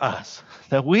for us.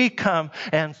 That we come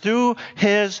and through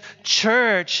his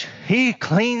church, he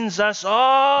cleans us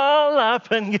all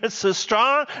up and gets us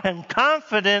strong and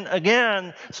confident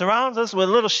again. Surrounds us with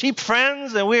little sheep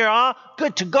friends, and we are all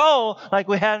good to go like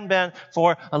we hadn't been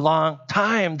for a long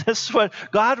time. This is what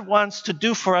God wants to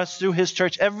do for us through his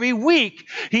church. Every week,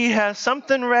 he has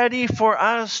something ready for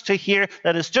us to hear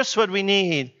that is just what we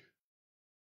need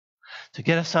to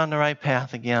get us on the right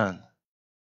path again.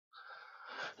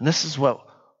 And this is what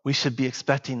we should be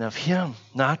expecting of him,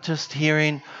 not just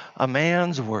hearing a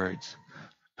man's words,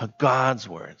 but God's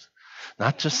words.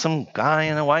 Not just some guy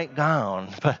in a white gown,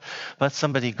 but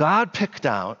somebody God picked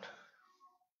out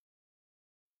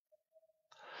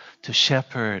to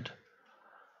shepherd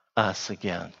us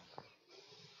again.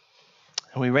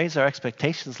 And we raise our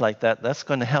expectations like that, that's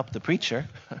going to help the preacher.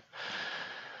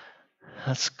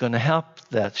 That's going to help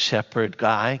that shepherd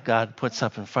guy God puts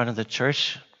up in front of the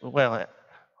church. Well,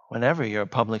 whenever you're a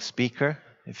public speaker,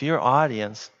 if your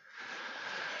audience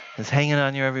is hanging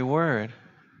on your every word,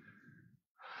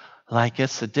 like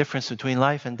it's the difference between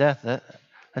life and death,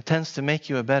 that tends to make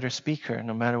you a better speaker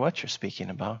no matter what you're speaking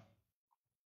about.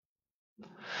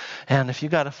 And if you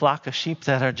got a flock of sheep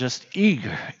that are just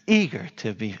eager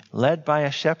to be led by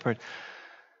a shepherd,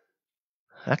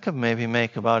 that could maybe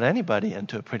make about anybody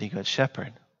into a pretty good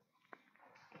shepherd.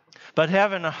 But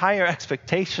having a higher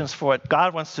expectations for what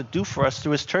God wants to do for us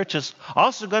through his church is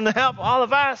also going to help all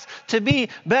of us to be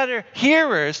better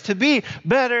hearers, to be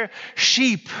better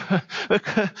sheep,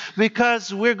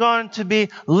 because we're going to be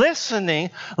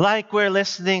listening like we're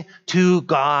listening to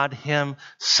God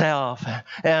himself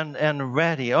and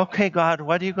ready. Okay, God,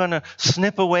 what are you going to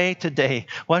snip away today?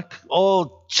 What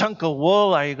old chunk of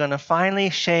wool are you going to finally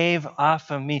shave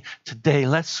off of me today?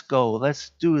 Let's go.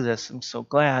 Let's do this. I'm so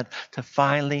glad to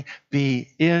finally be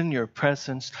in your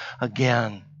presence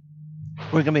again.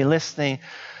 We're going to be listening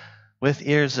with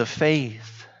ears of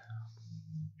faith.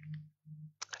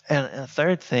 And a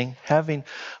third thing, having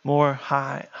more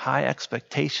high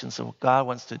expectations of what God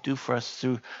wants to do for us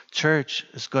through church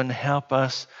is going to help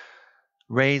us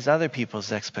raise other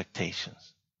people's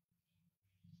expectations.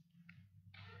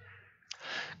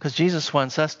 Because Jesus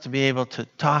wants us to be able to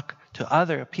talk to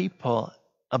other people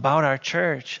about our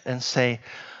church and say,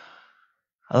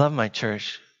 I love my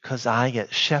church because I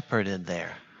get shepherded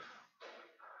there.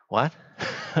 What?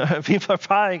 People are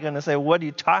probably going to say, what are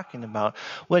you talking about?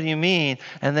 What do you mean?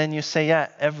 And then you say, yeah,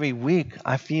 every week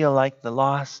I feel like the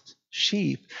lost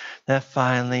sheep that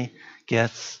finally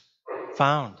gets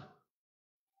found.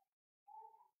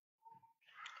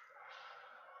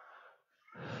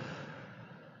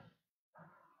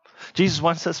 Jesus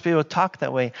wants us to be able to talk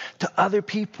that way to other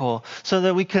people so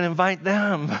that we can invite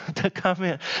them to come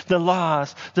in. The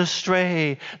lost, the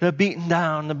stray, the beaten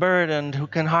down, the burdened, who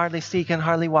can hardly see, can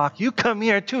hardly walk. You come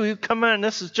here too. You come in.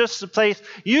 This is just the place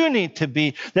you need to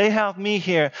be. They help me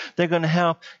here. They're going to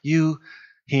help you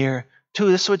here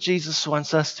too. This is what Jesus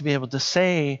wants us to be able to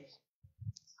say.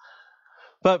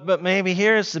 But maybe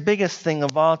here's the biggest thing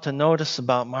of all to notice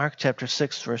about Mark chapter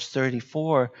 6, verse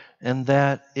 34, and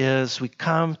that is we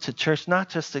come to church not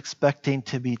just expecting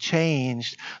to be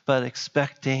changed, but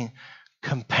expecting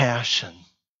compassion.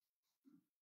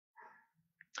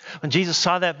 When Jesus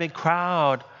saw that big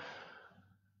crowd,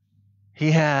 he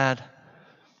had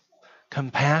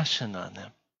compassion on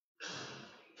them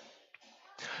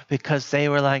because they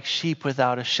were like sheep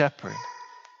without a shepherd.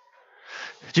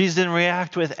 Jesus didn't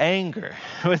react with anger,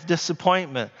 with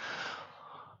disappointment.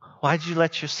 Why did you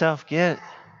let yourself get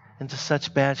into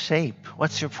such bad shape?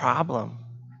 What's your problem?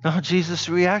 No, Jesus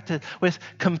reacted with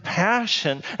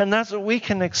compassion, and that's what we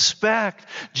can expect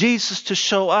Jesus to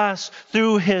show us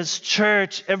through his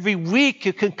church. Every week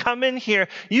you can come in here.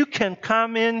 You can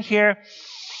come in here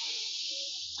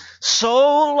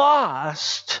so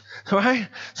lost, right?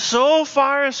 So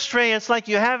far astray, it's like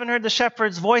you haven't heard the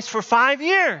shepherd's voice for 5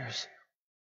 years.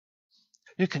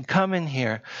 You can come in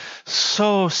here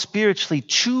so spiritually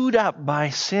chewed up by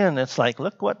sin. It's like,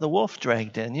 look what the wolf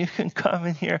dragged in. You can come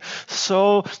in here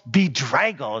so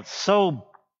bedraggled, so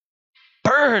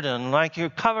burdened, like you're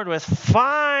covered with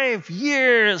 5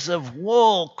 years of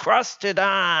wool crusted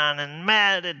on and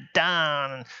matted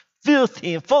down and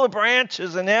filthy and full of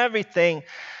branches and everything.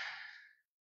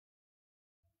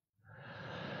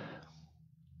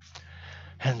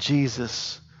 And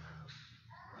Jesus,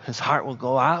 his heart will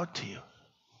go out to you.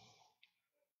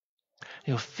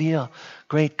 You'll feel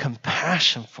great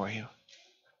compassion for you.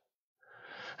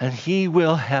 And he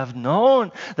will have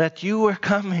known that you were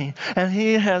coming. And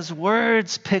he has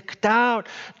words picked out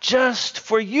just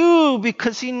for you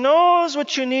because he knows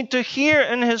what you need to hear.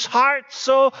 And his heart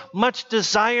so much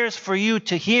desires for you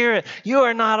to hear it. You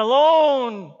are not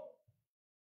alone.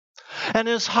 And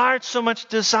his heart so much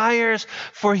desires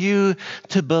for you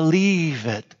to believe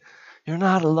it. You're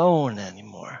not alone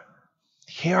anymore.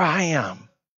 Here I am,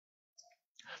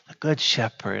 the good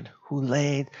shepherd who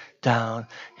laid down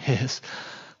his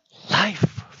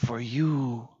life for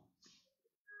you.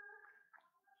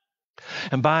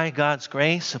 And by God's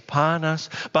grace upon us,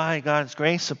 by God's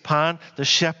grace upon the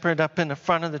shepherd up in the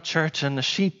front of the church and the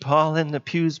sheep all in the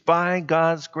pews, by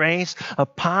God's grace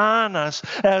upon us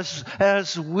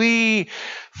as we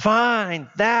find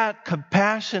that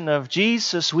compassion of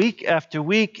Jesus week after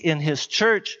week in his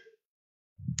church,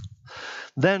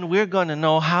 then we're going to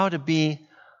know how to be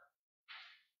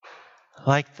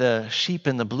like the sheep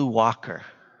in the blue walker.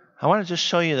 I want to just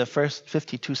show you the first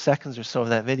 52 seconds or so of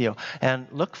that video. And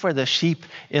look for the sheep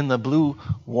in the blue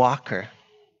walker.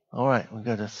 All right, we've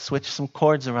got to switch some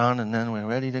chords around and then we're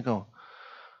ready to go.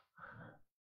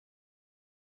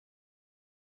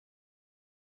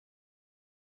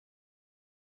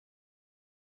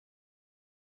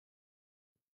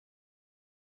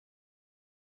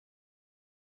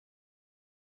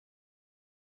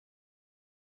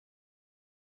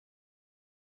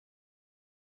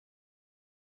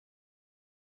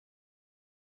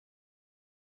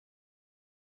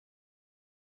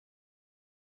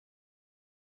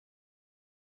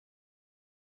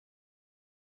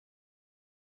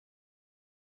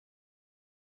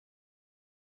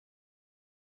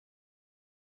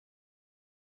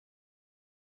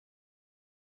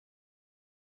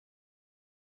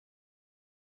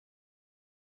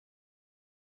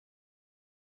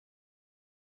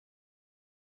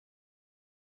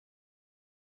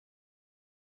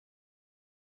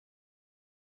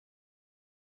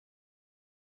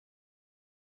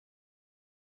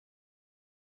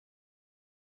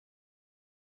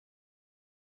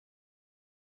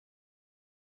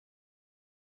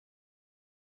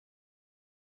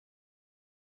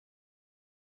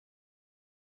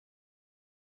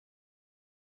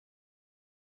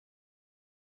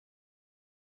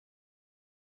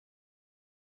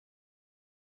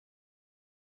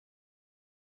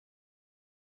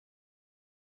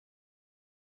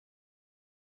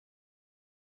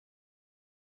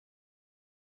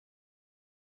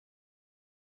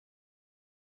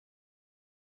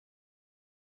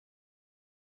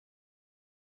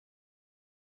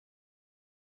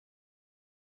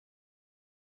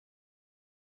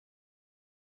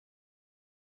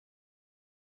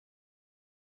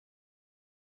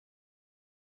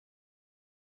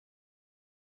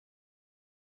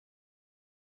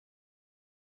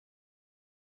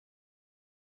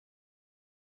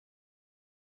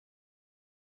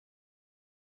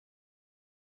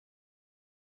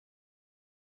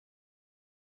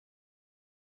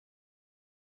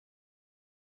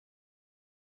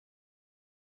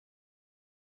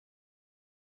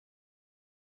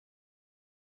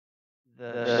 All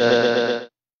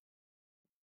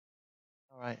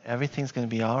right, everything's going to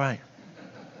be all right.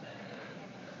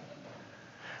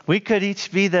 We could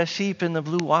each be the sheep in the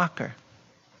blue walker.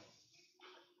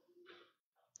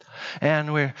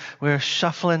 And we're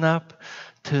shuffling up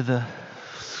to the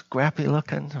scrappy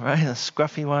looking, right, the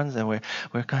scruffy ones, and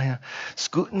we're kind of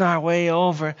scooting our way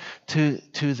over to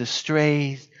the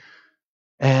strays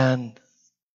and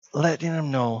letting them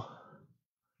know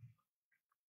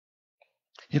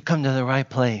you come to the right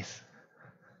place.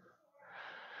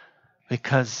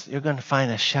 Because you're going to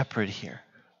find a shepherd here.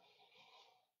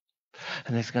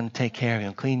 And he's going to take care of you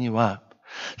and clean you up.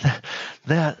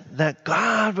 That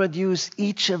God would use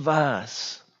each of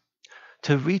us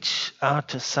to reach out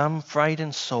to some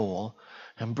frightened soul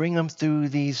and bring them through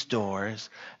these doors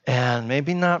and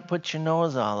maybe not put your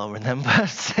nose all over them, but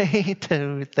say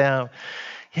to them,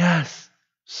 yes,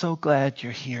 so glad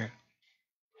you're here.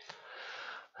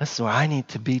 That's where I need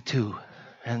to be too.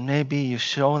 And maybe you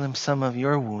show them some of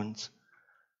your wounds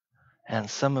and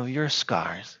some of your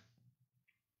scars.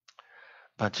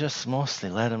 But just mostly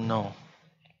let them know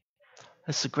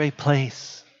it's a great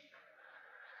place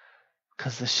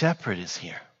because the shepherd is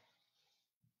here.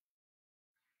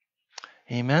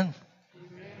 Amen?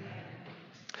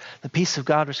 The peace of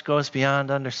God which goes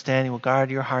beyond understanding will guard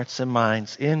your hearts and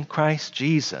minds in Christ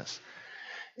Jesus.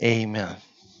 Amen.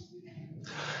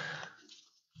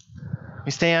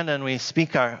 We stand and we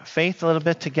speak our faith a little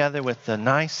bit together with the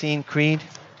Nicene Creed.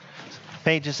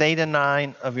 Pages 8 and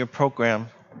 9 of your program.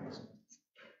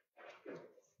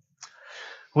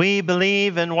 We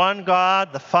believe in one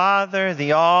God, the Father,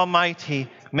 the Almighty,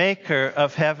 maker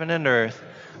of heaven and earth,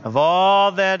 of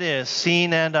all that is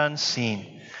seen and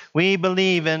unseen. We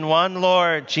believe in one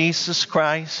Lord, Jesus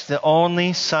Christ, the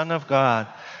only Son of God,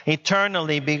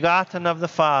 eternally begotten of the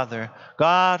Father,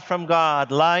 God from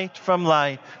God, light from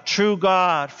light, true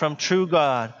God from true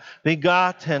God,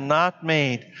 begotten, not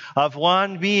made, of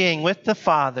one being with the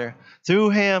Father.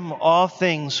 Through him all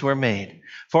things were made.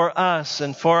 For us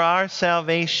and for our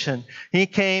salvation, he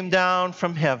came down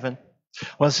from heaven,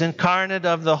 was incarnate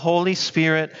of the Holy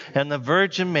Spirit and the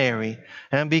Virgin Mary,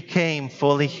 and became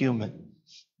fully human.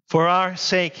 For our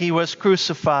sake, he was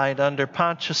crucified under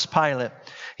Pontius Pilate.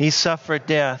 He suffered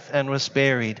death and was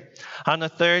buried. On the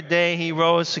third day, he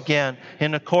rose again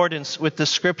in accordance with the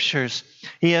Scriptures.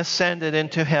 He ascended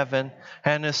into heaven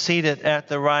and is seated at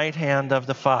the right hand of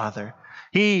the Father.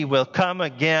 He will come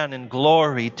again in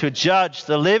glory to judge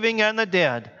the living and the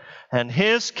dead, and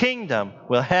his kingdom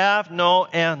will have no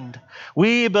end.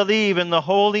 We believe in the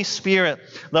Holy Spirit,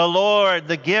 the Lord,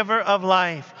 the giver of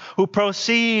life, who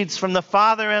proceeds from the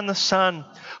Father and the Son,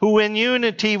 who in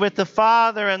unity with the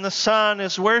Father and the Son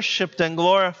is worshipped and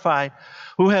glorified,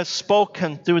 who has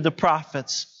spoken through the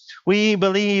prophets. We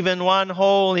believe in one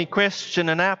holy Christian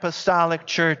and apostolic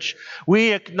church.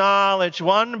 We acknowledge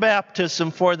one baptism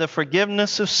for the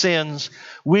forgiveness of sins.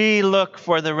 We look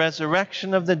for the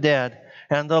resurrection of the dead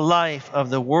and the life of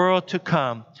the world to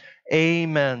come.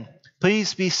 Amen.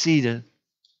 Please be seated.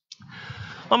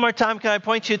 One more time, can I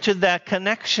point you to that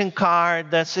connection card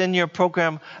that's in your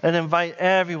program and invite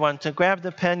everyone to grab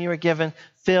the pen you were given,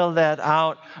 fill that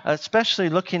out. Especially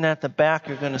looking at the back,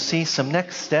 you're going to see some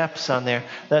next steps on there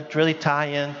that really tie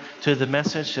in to the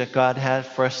message that God had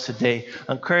for us today.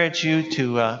 I encourage you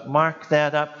to mark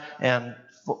that up and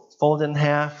fold it in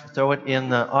half, throw it in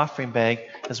the offering bag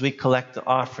as we collect the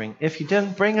offering. If you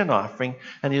didn't bring an offering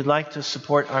and you'd like to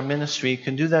support our ministry, you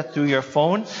can do that through your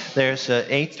phone. There's an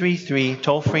 833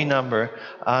 toll-free number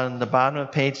on the bottom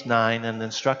of page 9 and the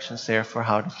instructions there for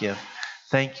how to give.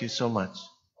 Thank you so much.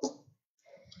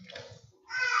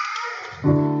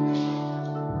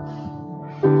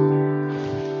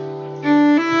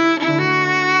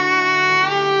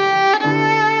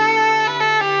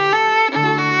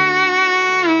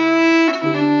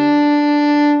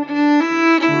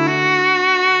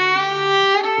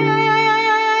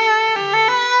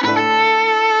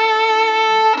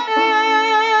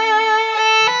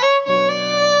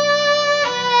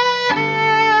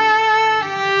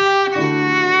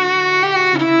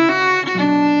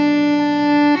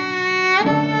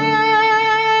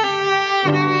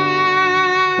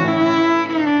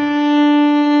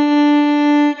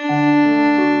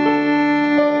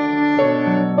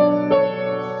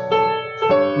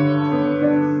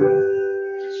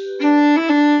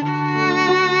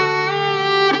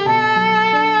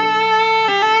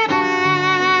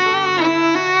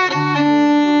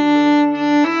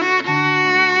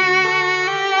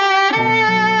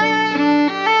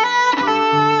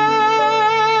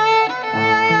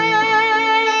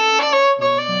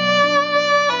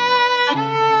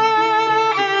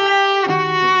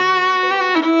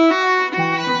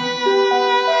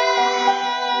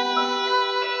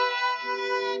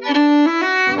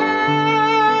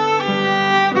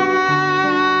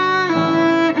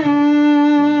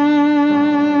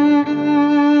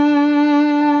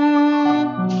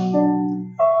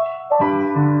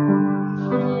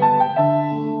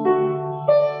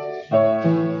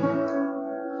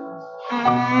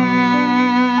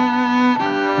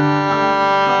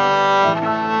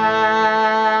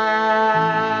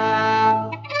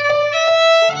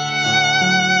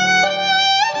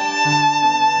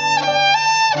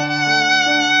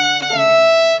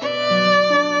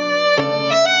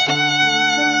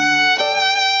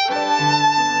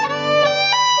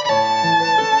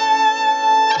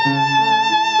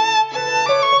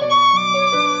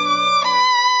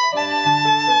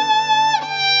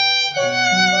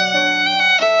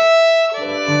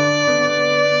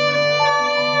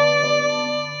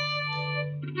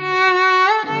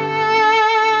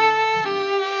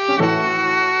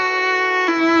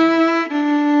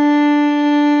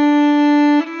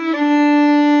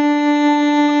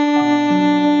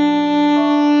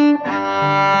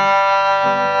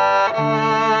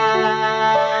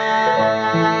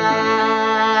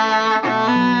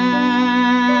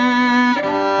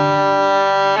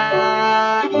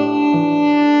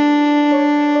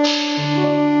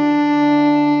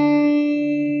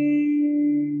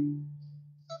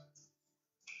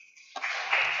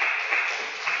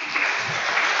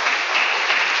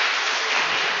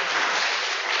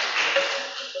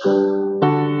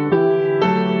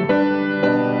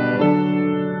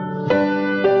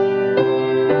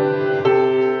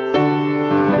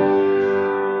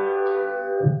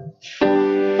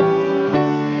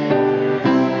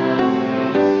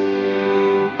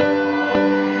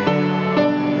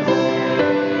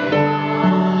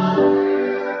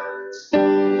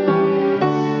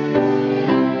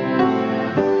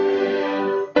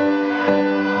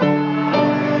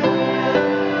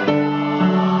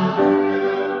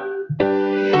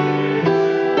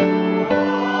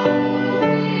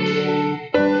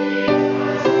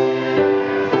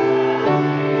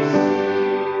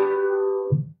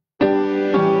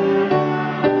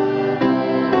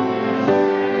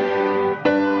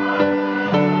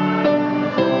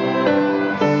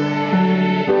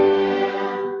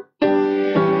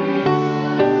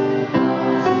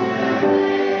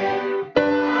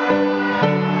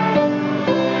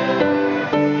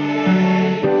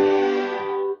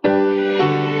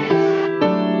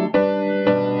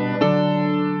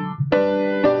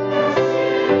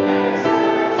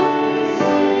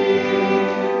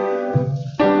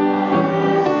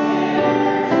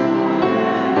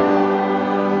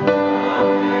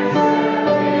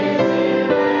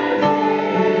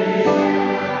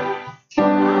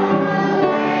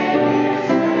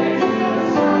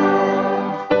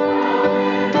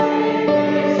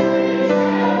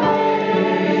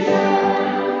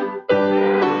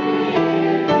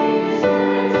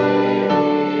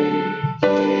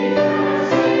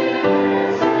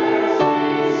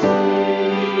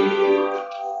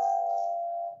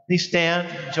 Please stand,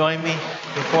 join me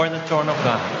before the throne of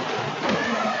God.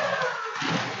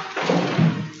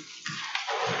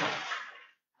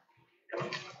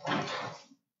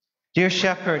 Dear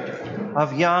Shepherd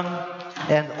of young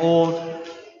and old,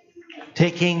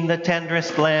 taking the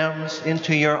tenderest lambs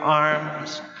into your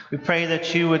arms, we pray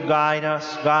that you would guide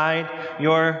us, guide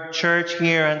your church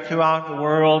here and throughout the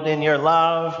world in your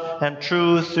love and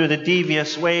truth through the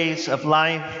devious ways of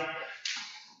life.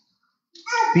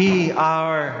 Be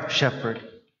our shepherd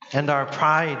and our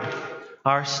pride,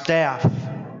 our staff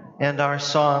and our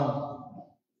song.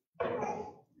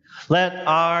 Let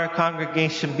our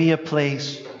congregation be a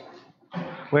place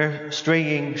where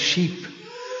straying sheep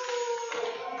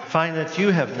find that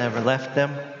you have never left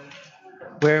them,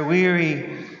 where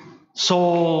weary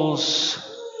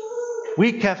souls,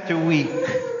 week after week,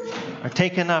 are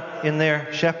taken up in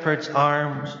their shepherd's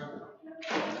arms,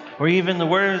 where even the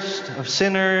worst of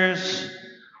sinners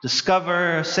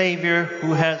discover a Savior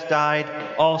who has died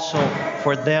also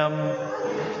for them,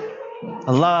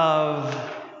 a love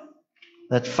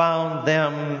that found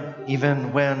them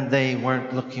even when they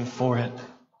weren't looking for it.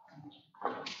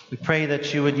 We pray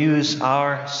that you would use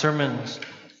our sermons,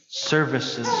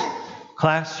 services,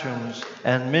 classrooms,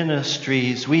 and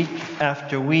ministries week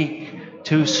after week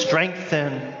to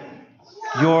strengthen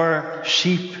your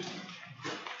sheep.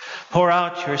 Pour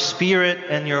out your Spirit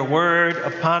and your word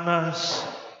upon us.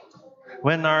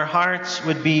 When our hearts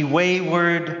would be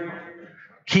wayward,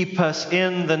 keep us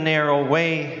in the narrow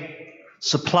way.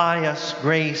 Supply us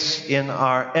grace in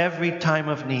our every time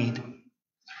of need,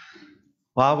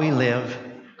 while we live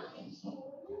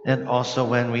and also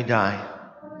when we die.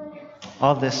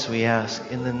 All this we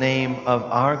ask in the name of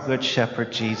our good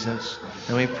shepherd Jesus.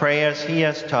 And we pray as he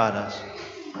has taught us.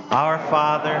 Our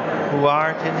Father, who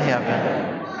art in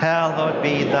heaven, hallowed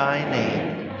be thy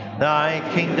name. Thy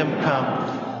kingdom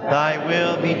come, thy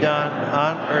will be done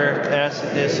on earth as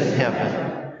it is in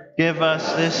heaven. Give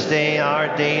us this day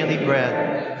our daily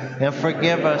bread, and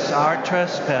forgive us our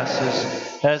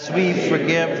trespasses, as we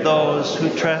forgive those who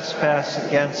trespass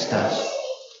against us.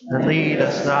 And lead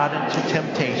us not into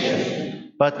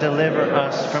temptation, but deliver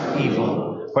us from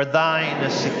evil. For thine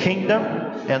is the kingdom,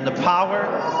 and the power,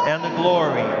 and the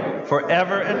glory,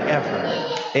 forever and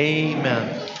ever.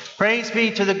 Amen. Praise be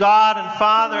to the God and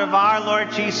Father of our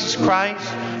Lord Jesus Christ,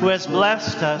 who has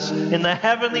blessed us in the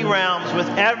heavenly realms with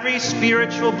every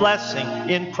spiritual blessing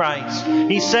in Christ.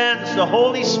 He sends the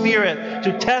Holy Spirit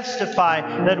to testify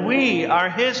that we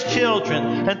are his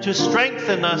children and to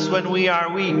strengthen us when we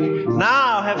are weak.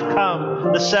 Now have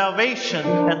come the salvation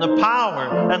and the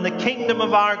power and the kingdom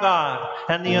of our God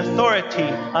and the authority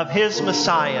of his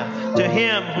Messiah. To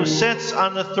him who sits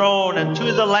on the throne and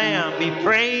to the Lamb be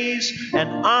praise and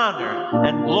honor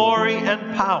and glory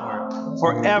and power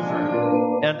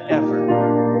forever and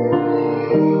ever.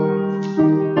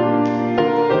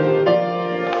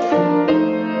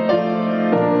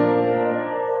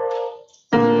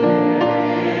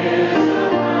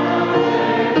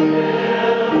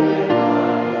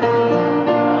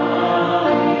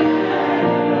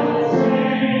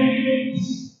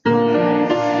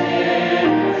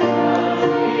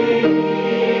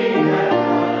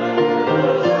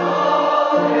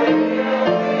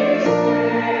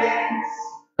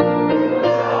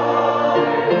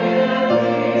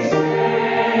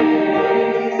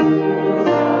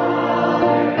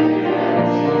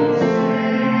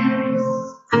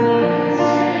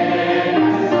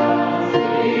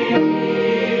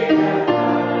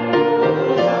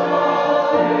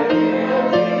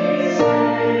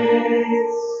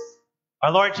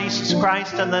 Our Lord Jesus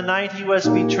Christ, on the night he was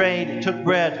betrayed, took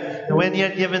bread, and when he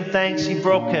had given thanks, he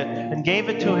broke it and gave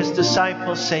it to his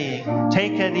disciples, saying,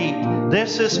 "Take and eat.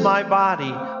 This is my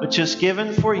body, which is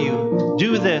given for you.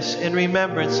 Do this in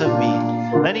remembrance of me."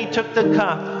 Then he took the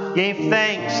cup, gave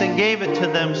thanks, and gave it to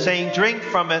them, saying, "Drink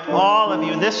from it, all of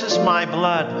you. This is my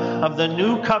blood of the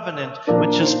new covenant,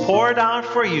 which is poured out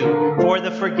for you for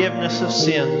the forgiveness of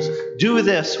sins. Do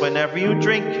this whenever you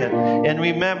drink it in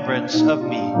remembrance of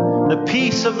me." The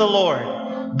peace of the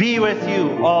Lord be with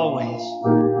you always.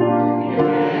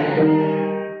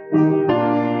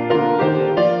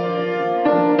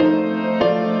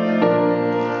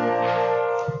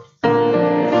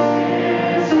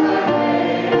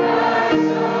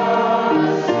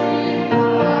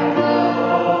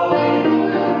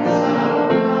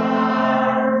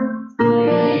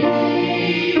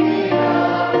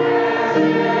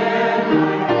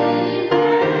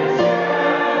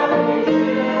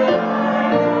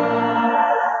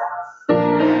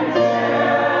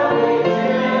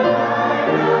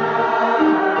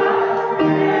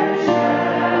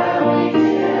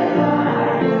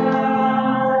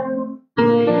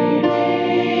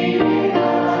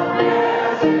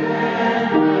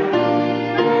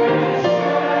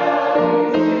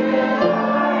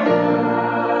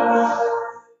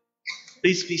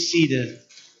 Please be seated.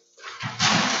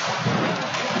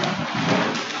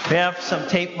 We have some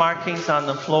tape markings on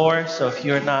the floor, so if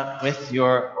you're not with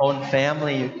your own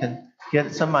family, you can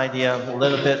get some idea of a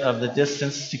little bit of the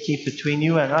distance to keep between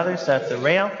you and others at the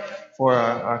rail for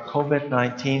our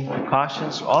COVID-19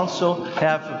 precautions. Also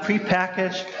have a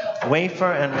prepackaged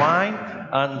wafer and wine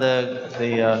on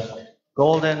the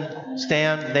golden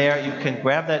stand there. You can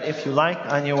grab that if you like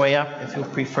on your way up, if you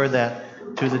prefer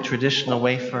that to the traditional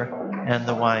wafer and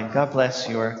the wine. God bless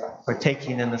you for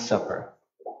taking in the supper.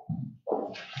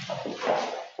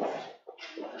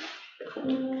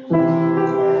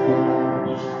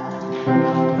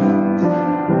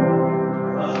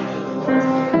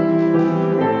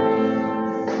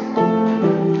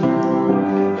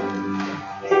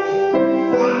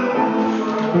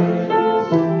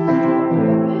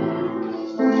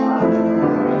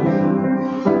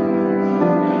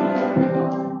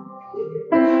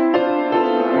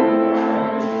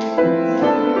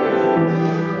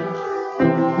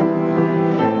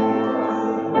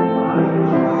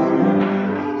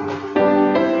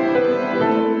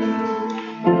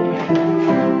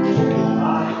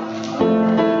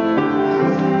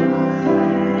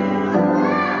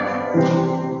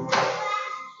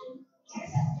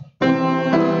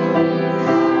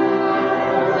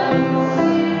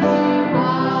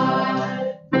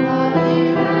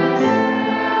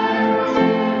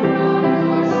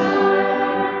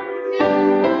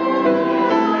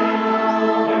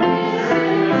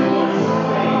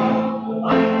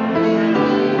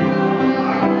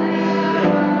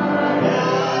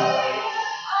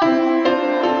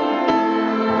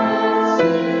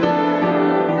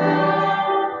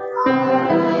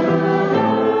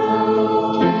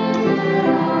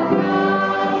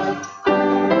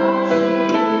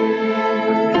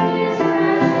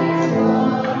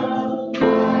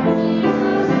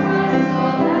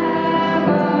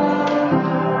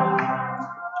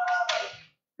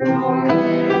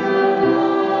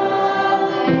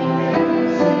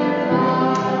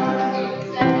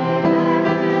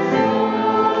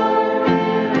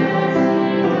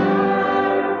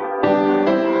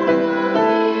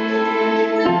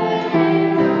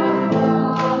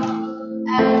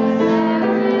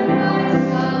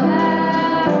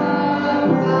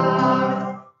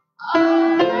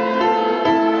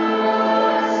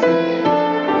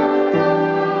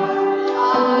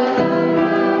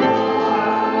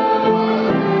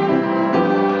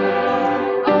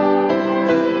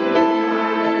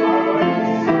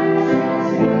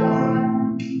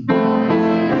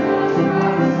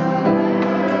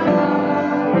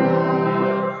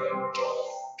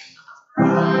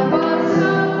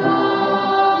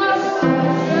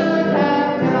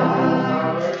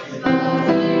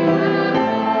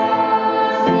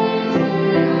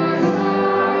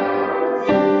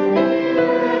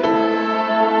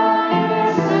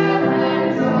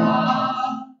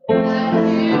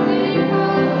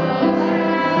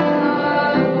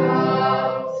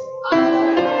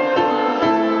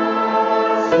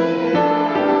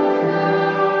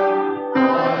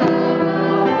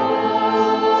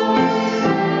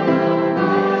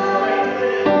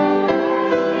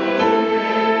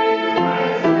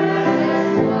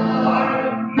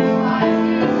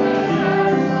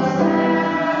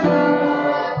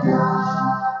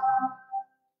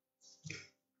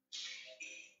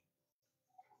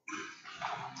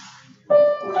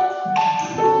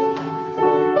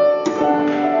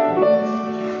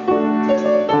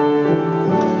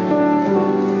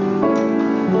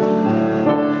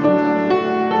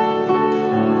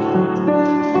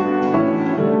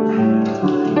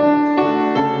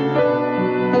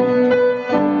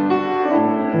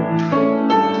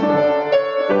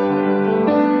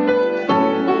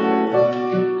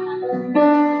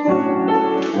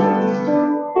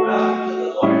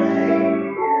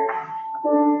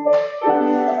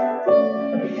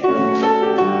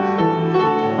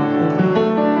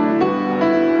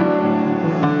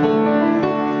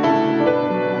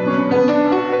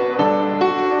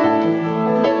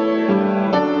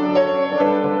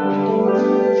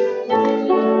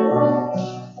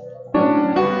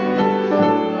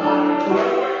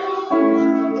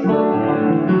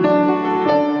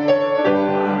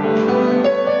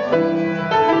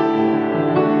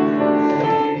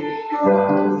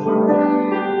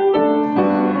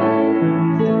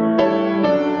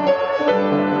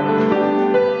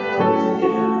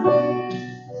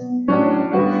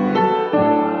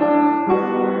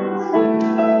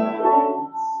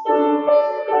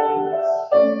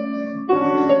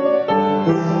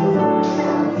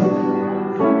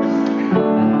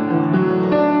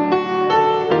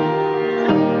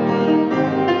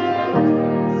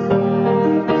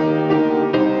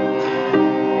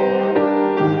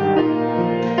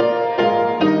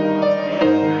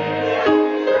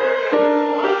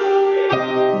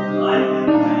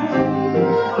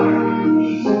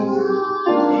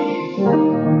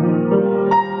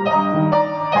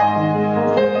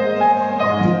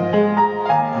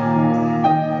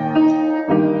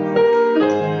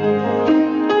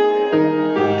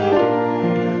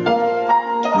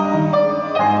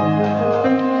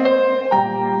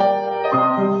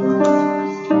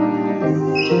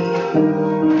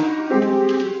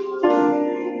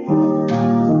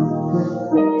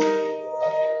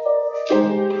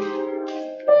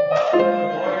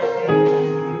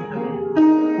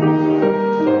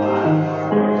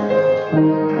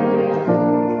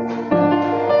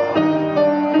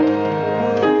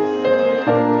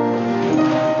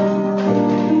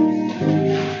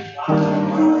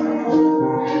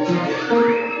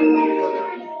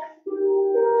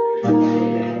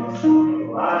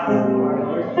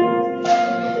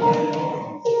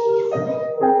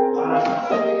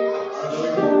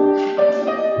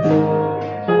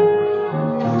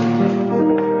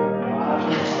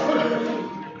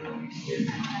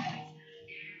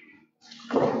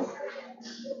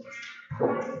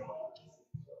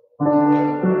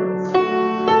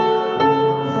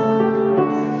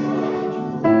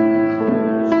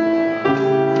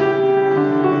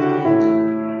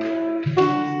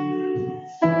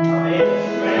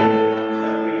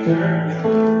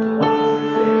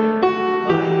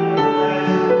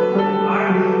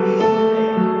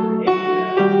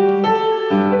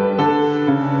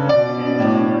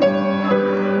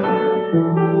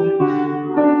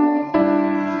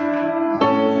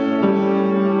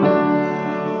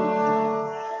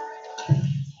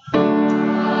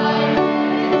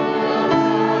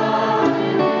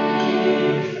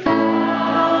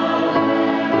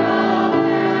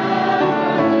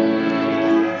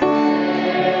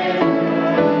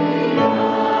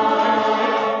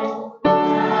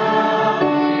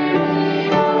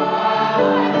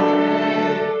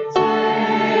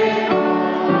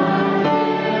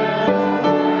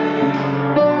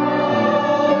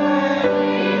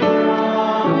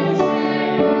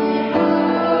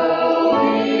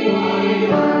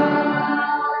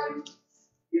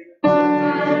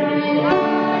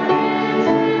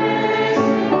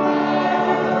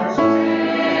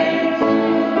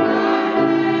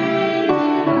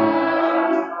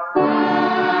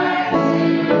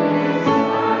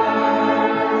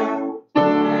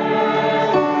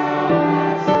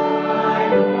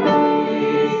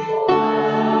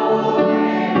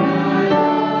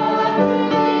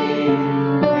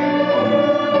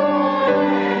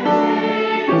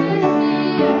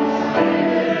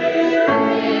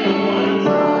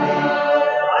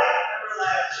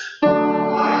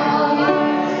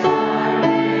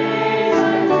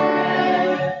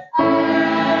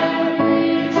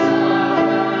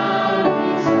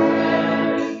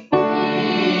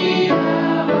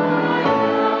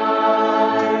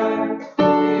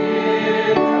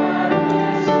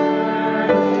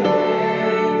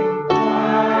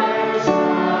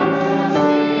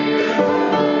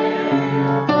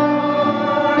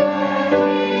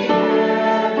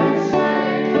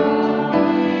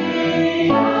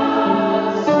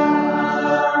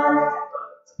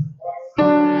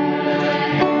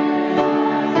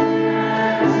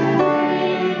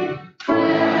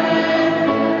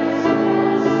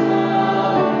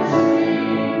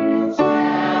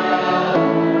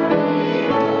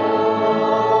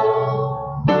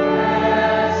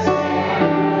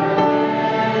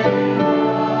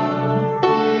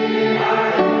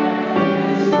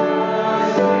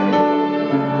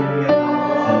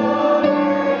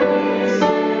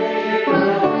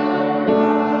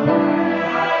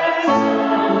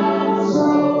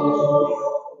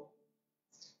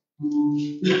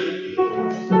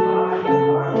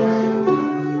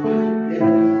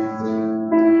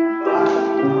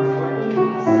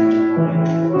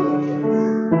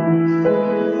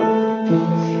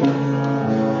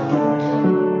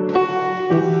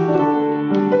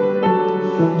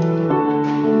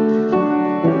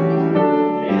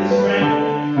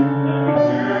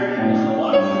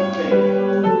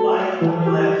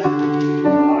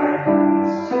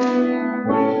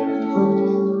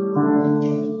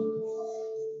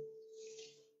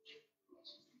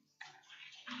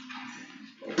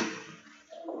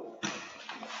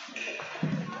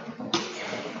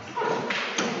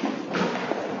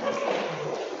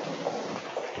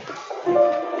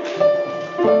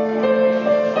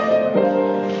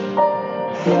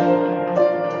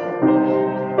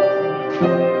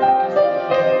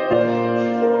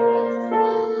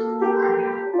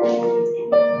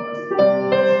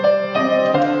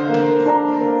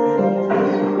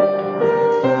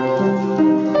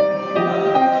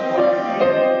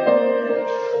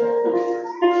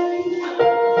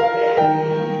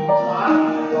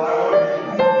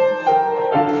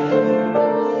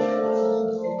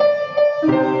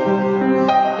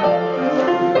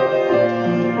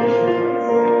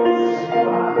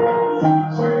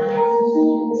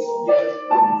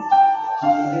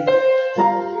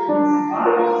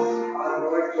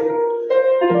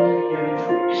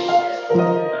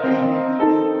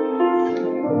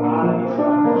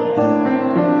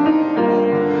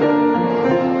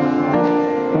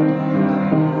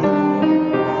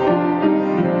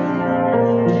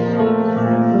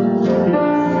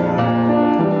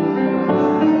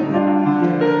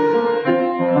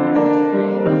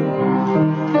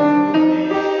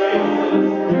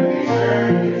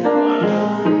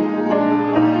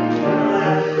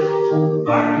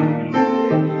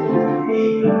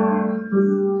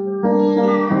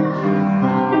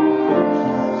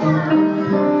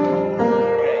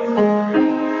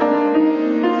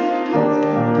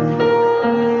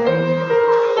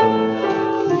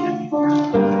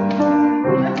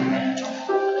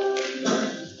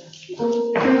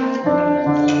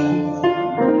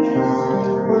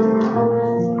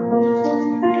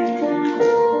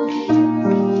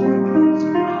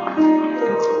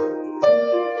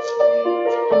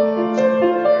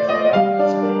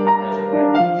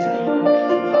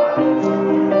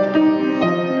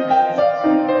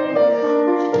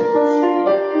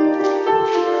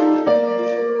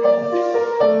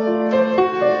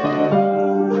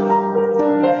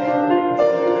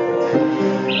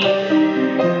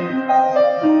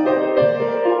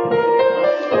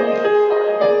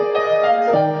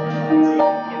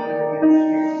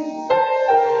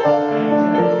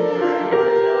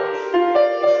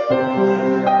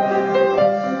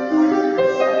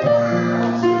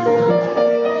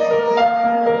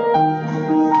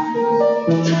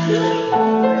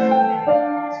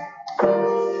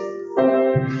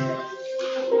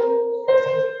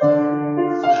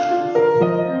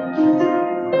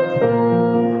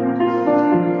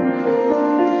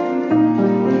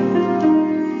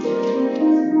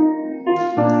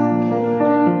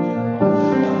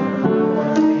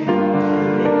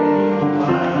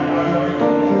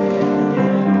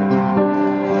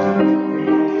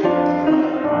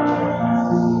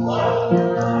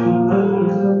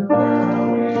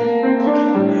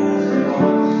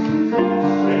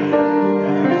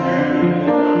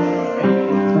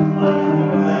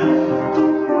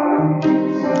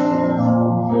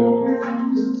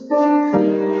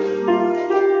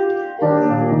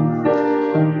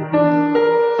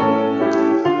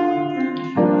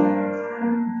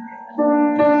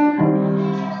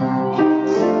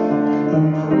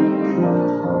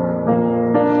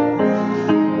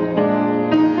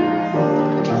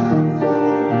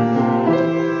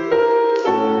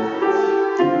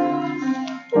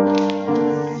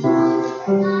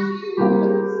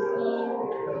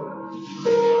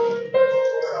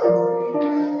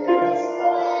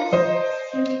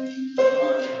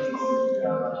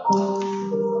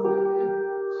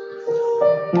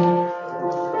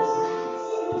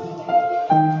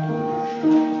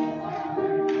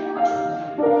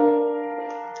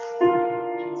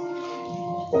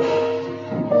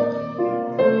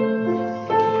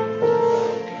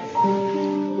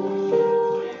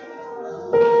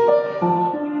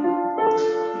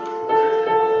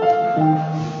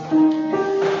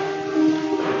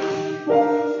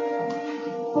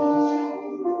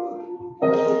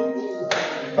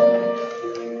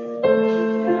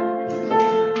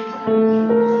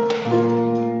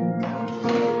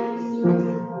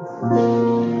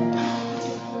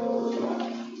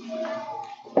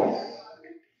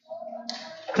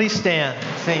 Please stand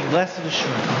and sing Blessed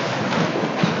Assurance.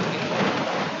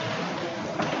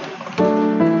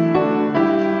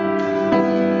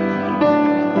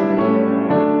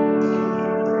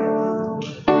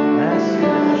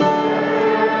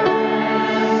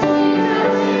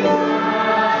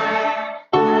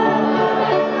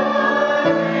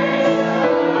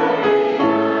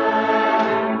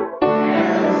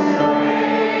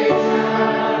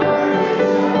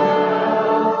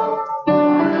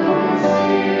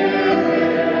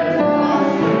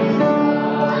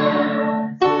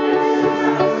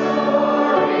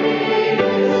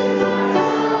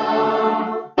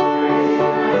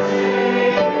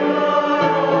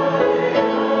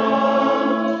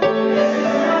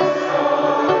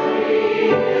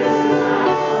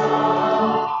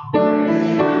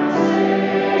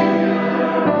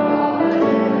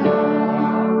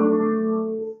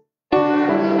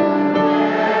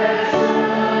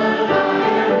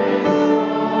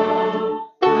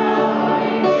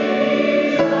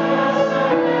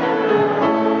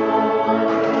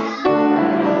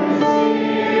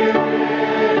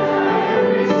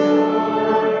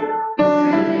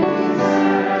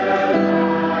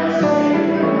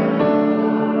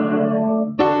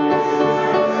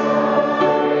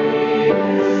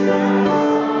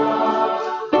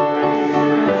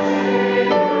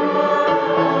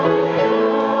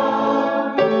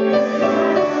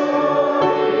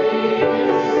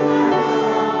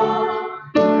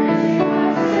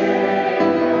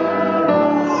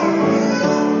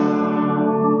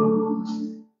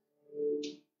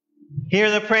 Hear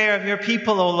the prayer of your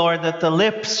people, O Lord, that the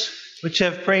lips which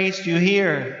have praised you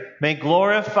here may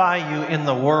glorify you in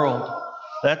the world,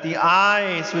 that the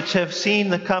eyes which have seen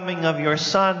the coming of your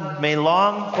Son may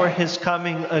long for his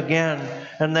coming again,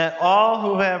 and that all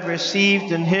who have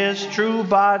received in his true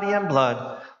body and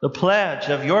blood the pledge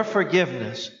of your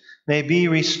forgiveness may be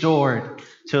restored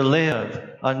to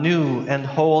live a new and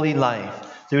holy life.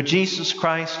 Through Jesus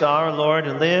Christ our Lord,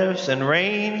 who lives and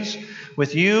reigns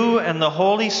with you and the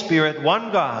Holy Spirit,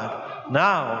 one God,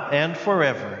 now and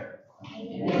forever.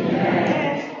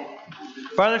 Amen.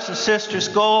 Brothers and sisters,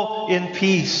 go in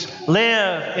peace.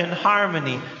 Live in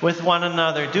harmony with one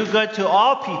another. Do good to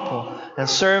all people and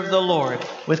serve the Lord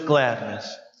with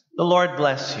gladness. The Lord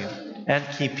bless you and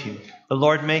keep you. The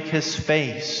Lord make his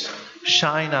face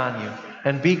shine on you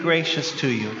and be gracious to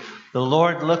you. The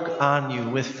Lord look on you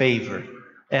with favor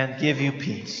and give you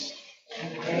peace.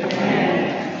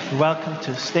 Amen. You're welcome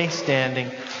to stay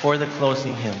standing for the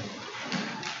closing hymn.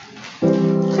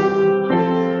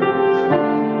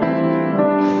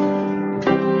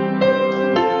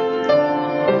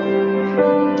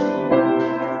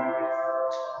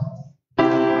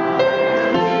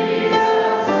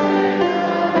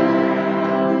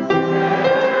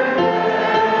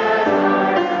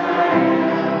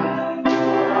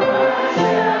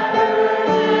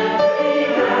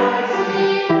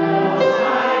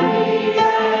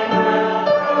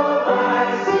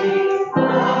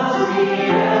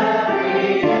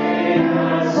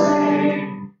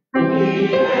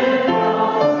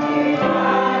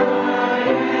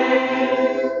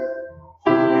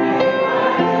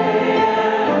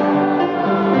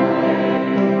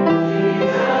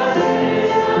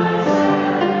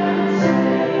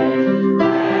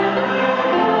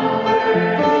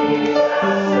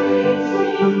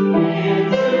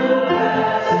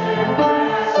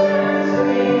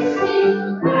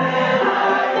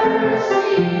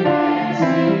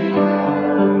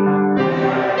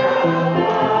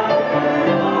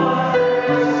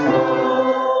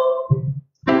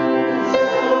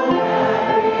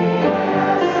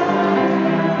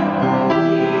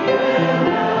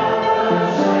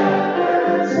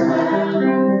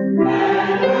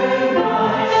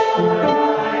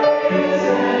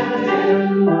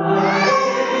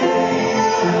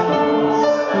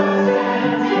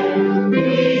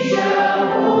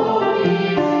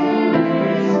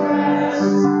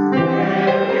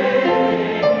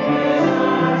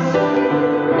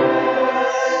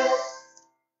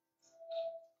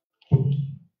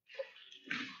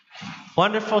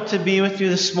 Wonderful to be with you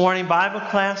this morning. Bible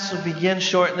class will begin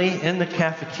shortly in the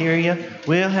cafeteria.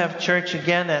 We'll have church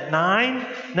again at 9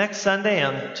 next Sunday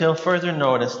until further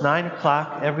notice, 9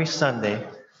 o'clock every Sunday.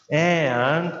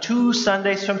 And 2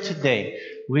 Sundays from today,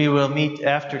 we will meet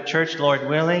after church, Lord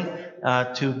willing,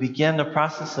 to begin the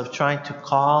process of trying to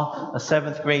call a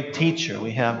 7th grade teacher.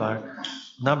 We have a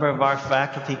number of our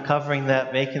faculty covering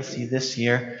that vacancy this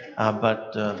year,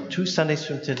 but 2 Sundays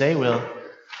from today, we'll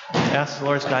ask the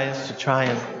Lord's guidance to try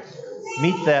and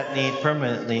meet that need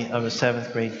permanently of a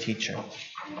 7th grade teacher.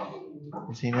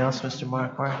 Anything else, Mr.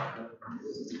 Marquardt?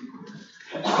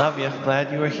 Love you.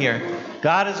 Glad you were here.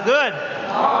 God is good.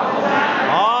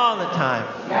 All the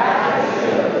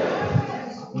time.